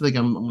slippery. Like I feel like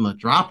I'm gonna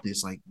drop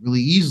this like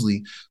really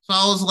easily. So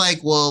I was like,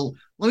 well,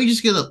 let me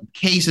just get a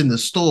case in the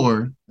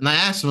store. And I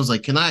asked him, I was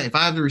like, if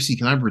I have the receipt,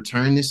 can I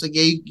return this? Like,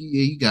 yeah,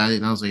 you got it.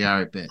 And I was like, all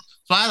right, bet.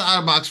 So I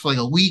had OtterBox for like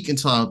a week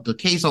until the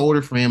case I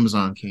ordered from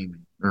Amazon came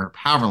in. Or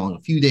however long,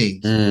 a few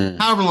days,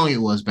 however long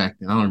it was back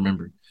then. I don't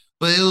remember.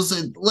 But it was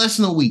less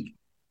than a week.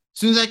 As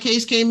soon as that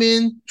case came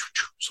in,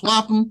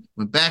 swap them,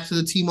 went back to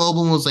the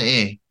T-Mobile and was like,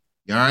 hey,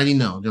 you already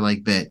know. They're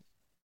like, bet.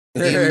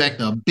 Gave me back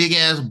the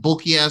big-ass,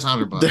 bulky-ass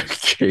OtterBox.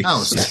 That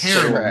was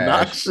terrible.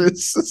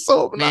 Obnoxious. It's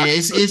so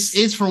obnoxious.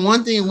 Man, it's for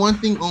one thing and one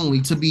thing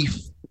only, to be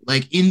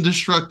like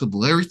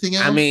indestructible. Everything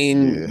else, I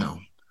mean, no.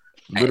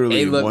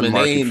 Literally one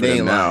market for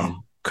them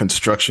now.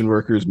 Construction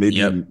workers,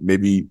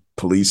 maybe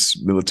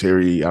police,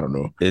 military. I don't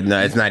know.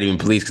 It's not even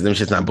police because them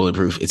shit's not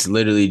bulletproof. It's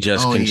literally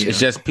just it's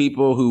just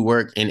people who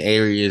work in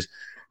areas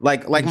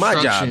like my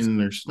jobs,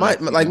 like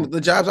the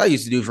jobs I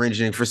used to do for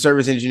engineering, for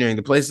service engineering.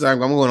 The places I'm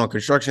going on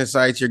construction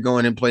sites. You're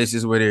going in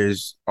places where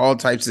there's all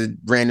types of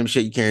random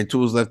shit. You carrying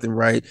tools left and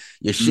right.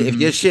 Your shit, if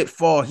your shit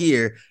fall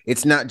here,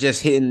 it's not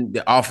just hitting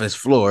the office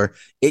floor.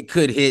 It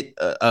could hit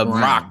a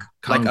rock.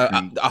 Concrete.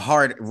 Like a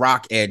hard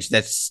rock edge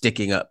that's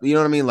sticking up. You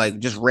know what I mean? Like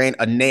just ran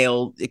a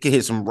nail. It could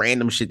hit some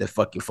random shit that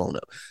fuck your phone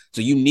up.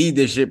 So you need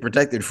this shit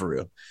protected for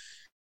real.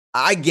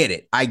 I get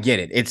it.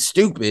 It's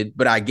stupid,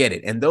 but I get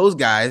it. And those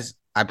guys,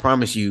 I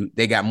promise you,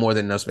 they got more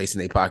than enough space in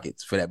their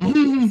pockets for that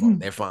phone.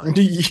 They're fine.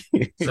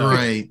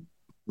 So,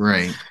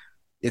 right.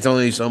 It's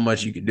only so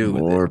much you can do.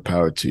 More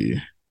power to you.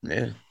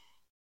 Yeah,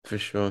 for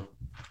sure.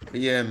 But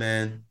yeah,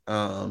 man.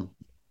 Well,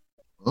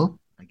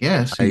 I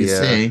guess you could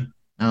say.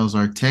 That was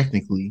our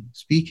technically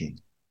speaking.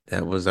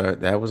 That was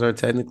our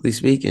technically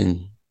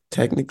speaking.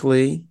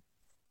 Technically,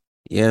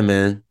 yeah,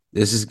 man.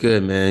 This is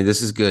good, man.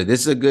 This is good. This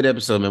is a good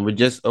episode, man. We're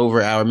just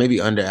over an hour,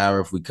 maybe under an hour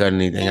if we cut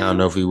anything. I don't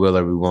know if we will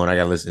or we won't. I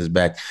gotta listen to this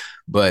back.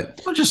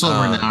 But we're just over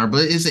an hour,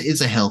 but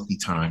it's a healthy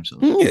time. So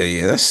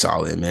yeah, that's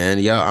solid, man.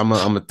 Y'all, I'm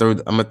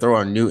gonna throw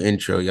our new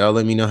intro. Y'all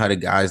let me know how the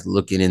guys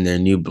looking in their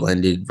new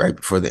blended right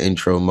before the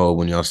intro mode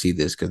when y'all see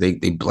this, because they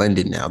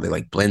blended now. They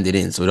like blended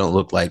in, so it don't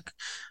look like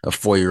a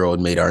 4-year-old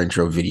made our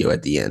intro video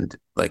at the end.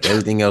 Like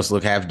everything else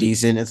look half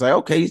decent. It's like,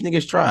 okay, these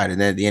niggas tried, and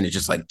then at the end it's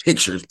just like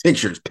pictures,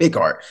 pic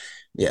art.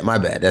 Yeah, my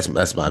bad. That's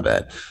my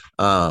bad.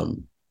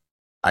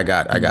 I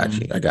got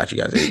you. I got you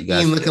guys. You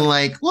guys looking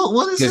like,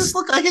 what does this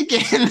look like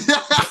again?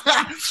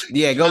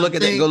 Yeah, go look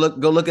at that.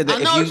 Go look at that.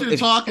 I know what you're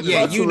talking about.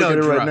 Yeah, you know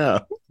it right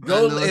now.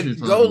 Go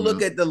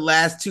look at the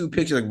last two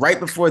pictures, like right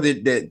before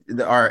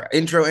our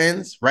intro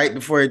ends, right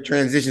before it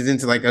transitions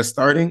into like us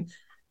starting.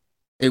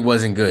 It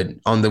wasn't good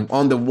on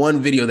the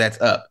one video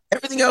that's up.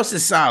 Everything else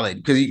is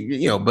solid because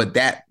but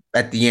that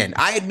at the end,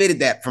 I admitted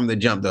that from the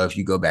jump though. If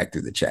you go back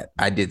through the chat,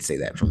 I did say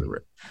that from the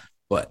rip.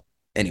 But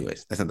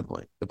anyways, that's not the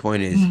point. The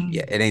point is,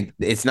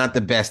 it's not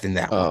the best in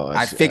that one.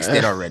 I fixed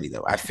it already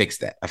though. I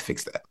fixed that.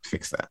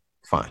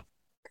 Fine.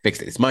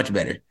 Fixed it. It's much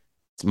better.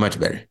 It's much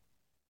better.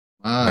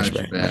 Much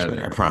Much better.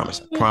 better. I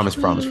promise.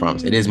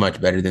 Promise. It is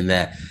much better than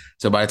that.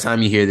 So by the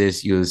time you hear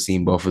this, you'll have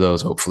seen both of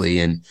those, hopefully,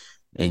 and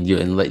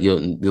you'll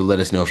let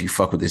us know if you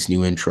fuck with this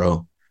new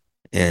intro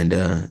and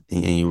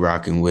you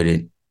rocking with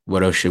it.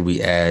 What else should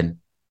we add?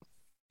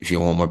 If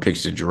you want more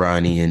pictures of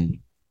Girani, and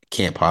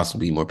can't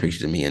possibly be more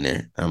pictures of me in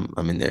there.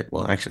 I'm in there.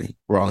 Well, actually,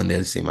 we're all in there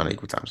at the same amount of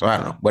equal time. So I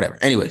don't know. Whatever.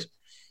 Anyways,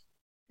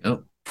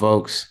 Yep.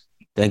 Folks,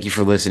 thank you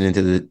for listening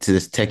to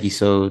this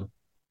techie-sode.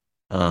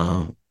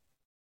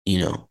 You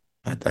know,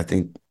 I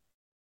think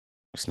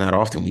it's not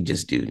often we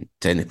just do,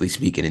 technically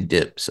speaking, and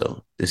dip.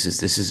 So this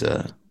is It's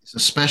a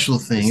special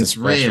thing. It's a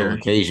special rare.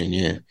 occasion.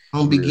 Yeah, I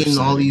don't be getting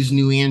all these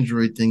new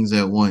Android things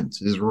at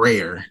once. It's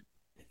rare.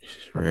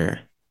 It's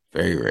rare,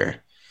 very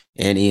rare.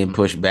 And Ian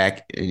pushed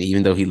back, and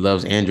even though he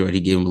loves Android, he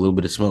gave him a little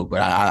bit of smoke.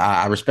 But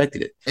I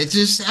respected it. It's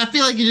just, I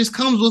feel like it just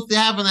comes with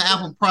having an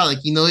Apple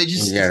product. You know, it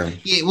just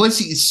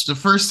once it's the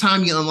first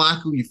time you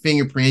unlock it with your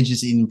fingerprint,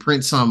 just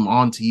imprint something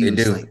onto you.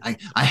 It's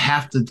like I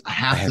have to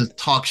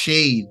talk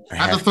shade. I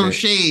have to throw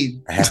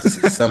shade. I have to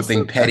say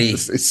something petty.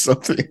 Say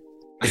something.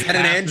 Is that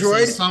an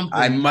Android?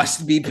 I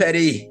must be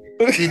petty.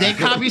 Did they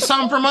copy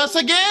something from us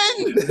again?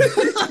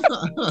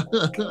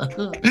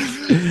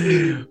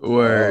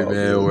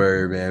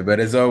 Word, man. But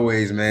as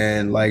always,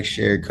 man, like,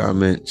 share,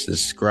 comment,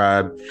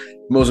 subscribe.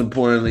 Most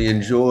importantly,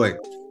 enjoy.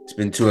 It's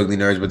been Two Ugly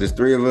Nerds, but there's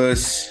three of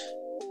us.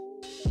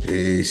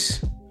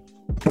 Peace.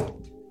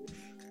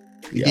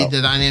 You did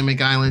the Dynamic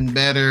Island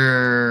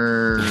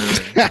better.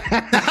 That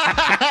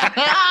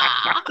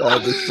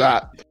was a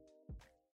shot.